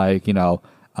song, and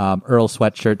Earl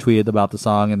Sweatshirt tweeted about the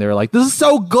song, and they were like, "This is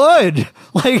so good!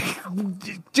 Like,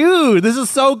 dude, this is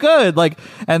so good!" Like,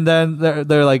 and then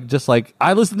they're like, just like,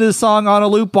 I listen to this song on a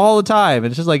loop all the time,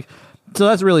 and it's just like, so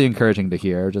that's really encouraging to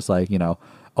hear. Just like, you know,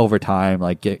 over time,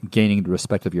 like gaining the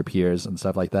respect of your peers and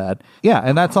stuff like that. Yeah,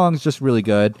 and that song's just really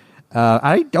good.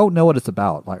 I don't know what it's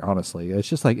about, like, honestly. It's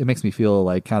just like, it makes me feel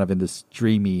like kind of in this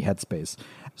dreamy headspace.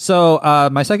 So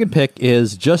my second pick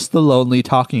is Just the Lonely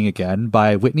Talking Again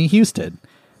by Whitney Houston.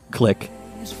 Click.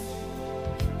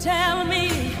 Tell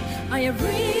me, are you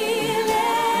really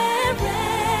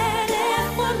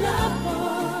ready for love, boy?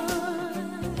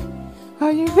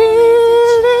 Are you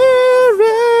really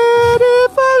ready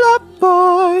for love,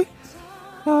 boy?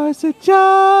 Or is it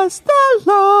just the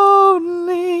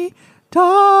lonely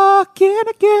talking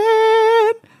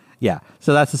again? Yeah,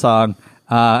 so that's the song.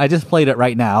 I just played it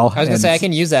right now. I was gonna say I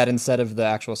can use that instead of the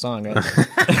actual song. Right?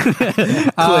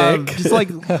 Just like,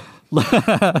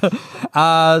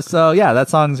 so yeah, that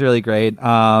song's really great.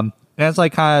 And it's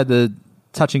like kind of the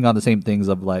touching on the same things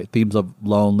of like themes of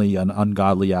lonely and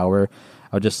ungodly hour.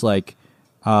 I just like,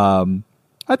 I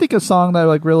think a song that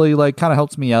like really like kind of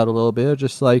helps me out a little bit.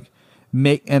 Just like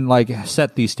make and like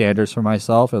set these standards for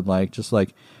myself and like just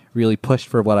like really push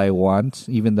for what I want,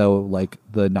 even though like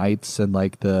the nights and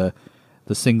like the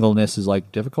singleness is like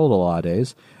difficult a lot of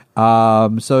days.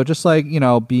 So just like, you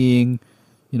know, being,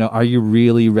 you know, are you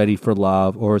really ready for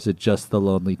love, or is it just the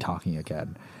lonely talking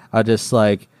again? I just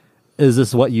like, is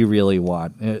this what you really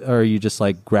want, or are you just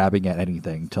like grabbing at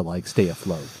anything to like stay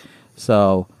afloat?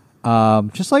 So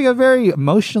just like a very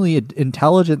emotionally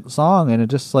intelligent song, and it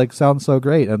just like sounds so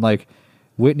great. And like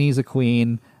Whitney's a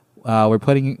queen.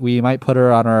 We might put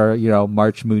her on our, you know,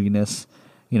 March moodiness,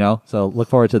 you know, so look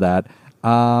forward to that.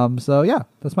 So yeah,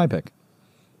 that's my pick.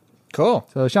 Cool.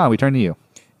 So Sean, we turn to you.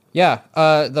 Yeah.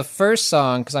 The first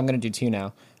song, because I'm going to do two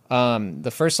now.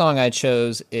 The first song I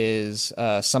chose is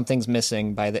Something's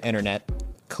Missing by The Internet.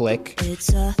 Click.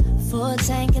 It's a full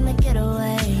tank in the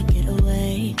getaway, get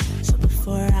away. So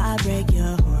before I break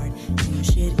your heart, you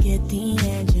should get the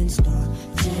engine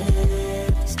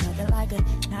started. It's nothing like a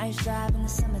nice drive in the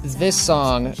summertime. This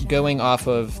song, going off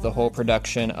of the whole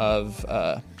production of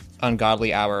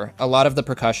Ungodly Hour, a lot of the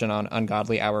percussion on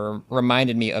Ungodly Hour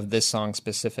reminded me of this song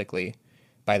specifically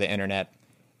by The Internet.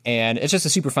 And it's just a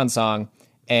super fun song.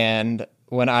 And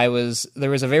when there was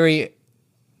a very,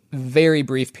 very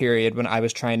brief period when I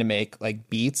was trying to make like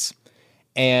beats,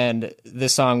 and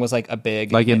this song was like a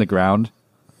big, Like in the ground.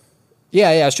 Yeah,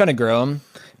 I was trying to grow them.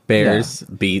 Bears,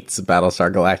 Beats,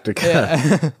 Battlestar Galactica.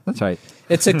 Yeah. That's right.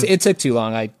 It took too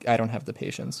long. I don't have the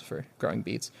patience for growing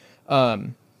beats. But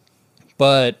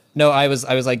no, I was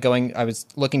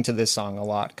looking to this song a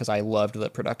lot because I loved the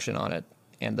production on it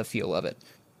and the feel of it.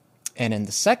 And then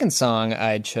the second song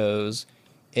I chose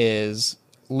is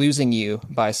Losing You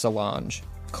by Solange.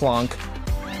 Clonk.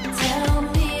 Tell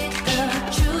me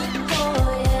the truth,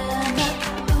 boy, am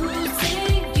I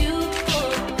losing you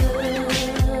for good?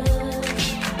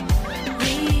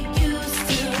 We used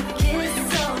to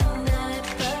kiss all night,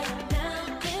 but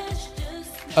now it's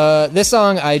just This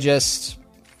song I just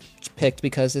picked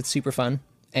because it's super fun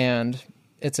and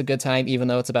it's a good time, even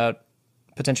though it's about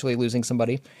potentially losing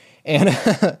somebody. And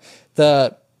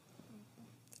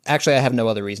actually, I have no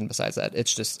other reason besides that.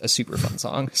 It's just a super fun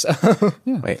song. So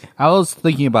Wait, I was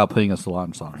thinking about putting a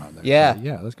Solange song on there. Yeah. So,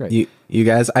 yeah, that's great. you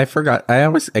guys, I forgot.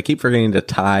 I keep forgetting to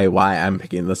tie why I'm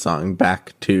picking the song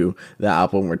back to the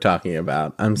album we're talking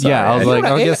about. I'm sorry. Yeah, I was like,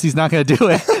 I guess he's not going to do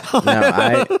it. no,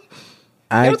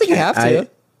 I don't think you have to.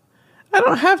 I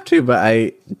don't have to, but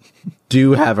I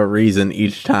do have a reason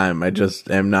each time. I just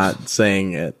am not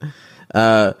saying it.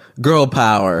 Girl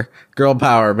power,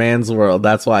 man's world.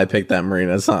 That's why I picked that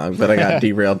Marina song, but I got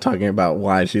derailed talking about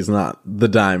why she's not the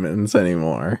Diamonds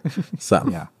anymore. So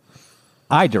Yeah.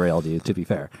 I derailed you, to be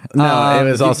fair. No, it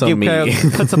was also me.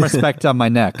 Put some respect on my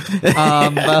neck. Yeah,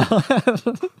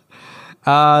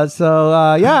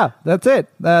 that's it.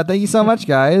 Thank you so much,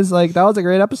 guys. Like, that was a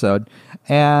great episode.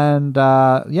 And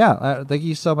thank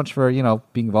you so much for, you know,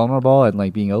 being vulnerable and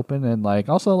like being open and like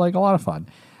also like a lot of fun.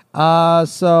 You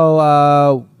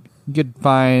could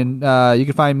find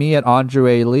me at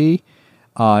Andre Lee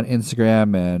on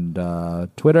Instagram and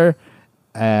Twitter.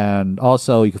 And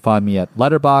also you can find me at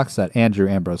Letterboxd at Andrew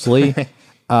Ambrose Lee.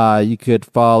 You could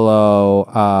follow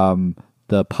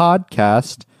the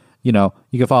podcast. You know,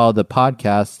 you can follow the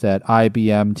podcast at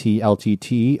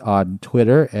IBMTLTT on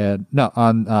Twitter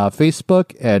on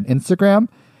Facebook and Instagram.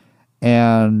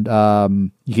 And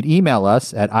you can email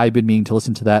us at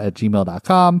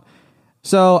I'veBeenMeaningToListenToThat@gmail.com.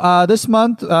 So this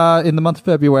month, in the month of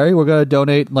February, we're going to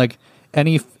donate like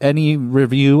any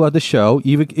review of the show,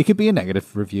 even it could be a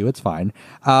negative review, it's fine.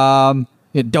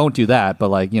 Don't do that, but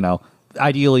like,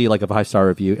 ideally like a 5-star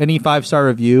review. Any 5-star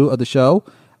review of the show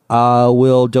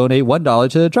will donate $1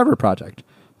 to the Trevor Project.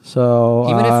 So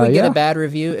Even if we get yeah. a bad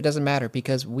review, it doesn't matter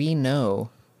because we know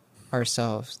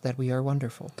ourselves that we are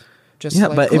wonderful. Just Yeah,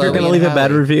 like but if you're Chloe gonna and leave a bad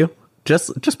Hallie. review,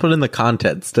 just put in the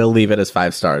content. Still leave it as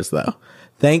 5 stars though.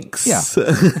 Thanks. Yeah.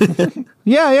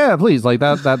 Yeah, please. Like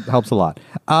that helps a lot.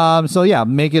 So yeah,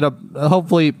 make it a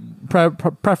hopefully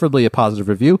preferably a positive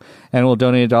review, and we'll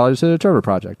donate $1 to the Trevor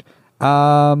Project.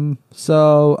 Yeah,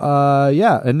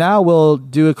 and now we'll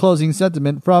do a closing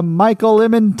sentiment from Michael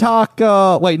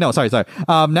Limentaka. Wait, no, sorry. Sean,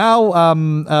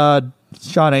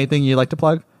 anything you'd like to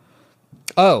plug?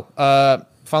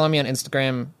 follow me on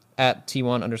Instagram at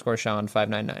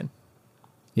T1_Sean599.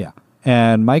 Yeah.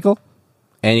 And Michael?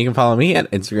 And you can follow me at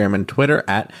Instagram and Twitter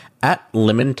at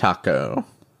Lemon Taco.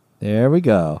 There we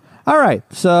go. All right.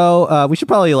 So we should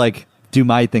probably like do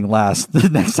my thing last the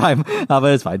next time, but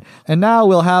it's fine. And now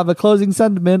we'll have a closing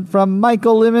sentiment from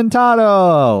Michael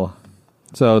Limentato.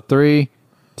 So 3,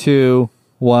 2,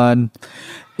 1.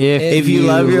 If you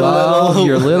love your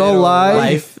little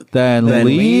life, then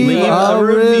leave a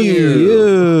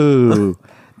review.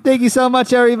 Thank you so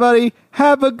much, everybody.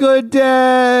 Have a good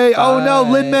day. Oh no,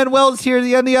 Lin-Manuel's here at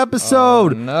the end of the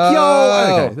episode. no.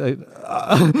 Yo,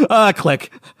 okay.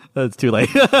 Click. It's too late.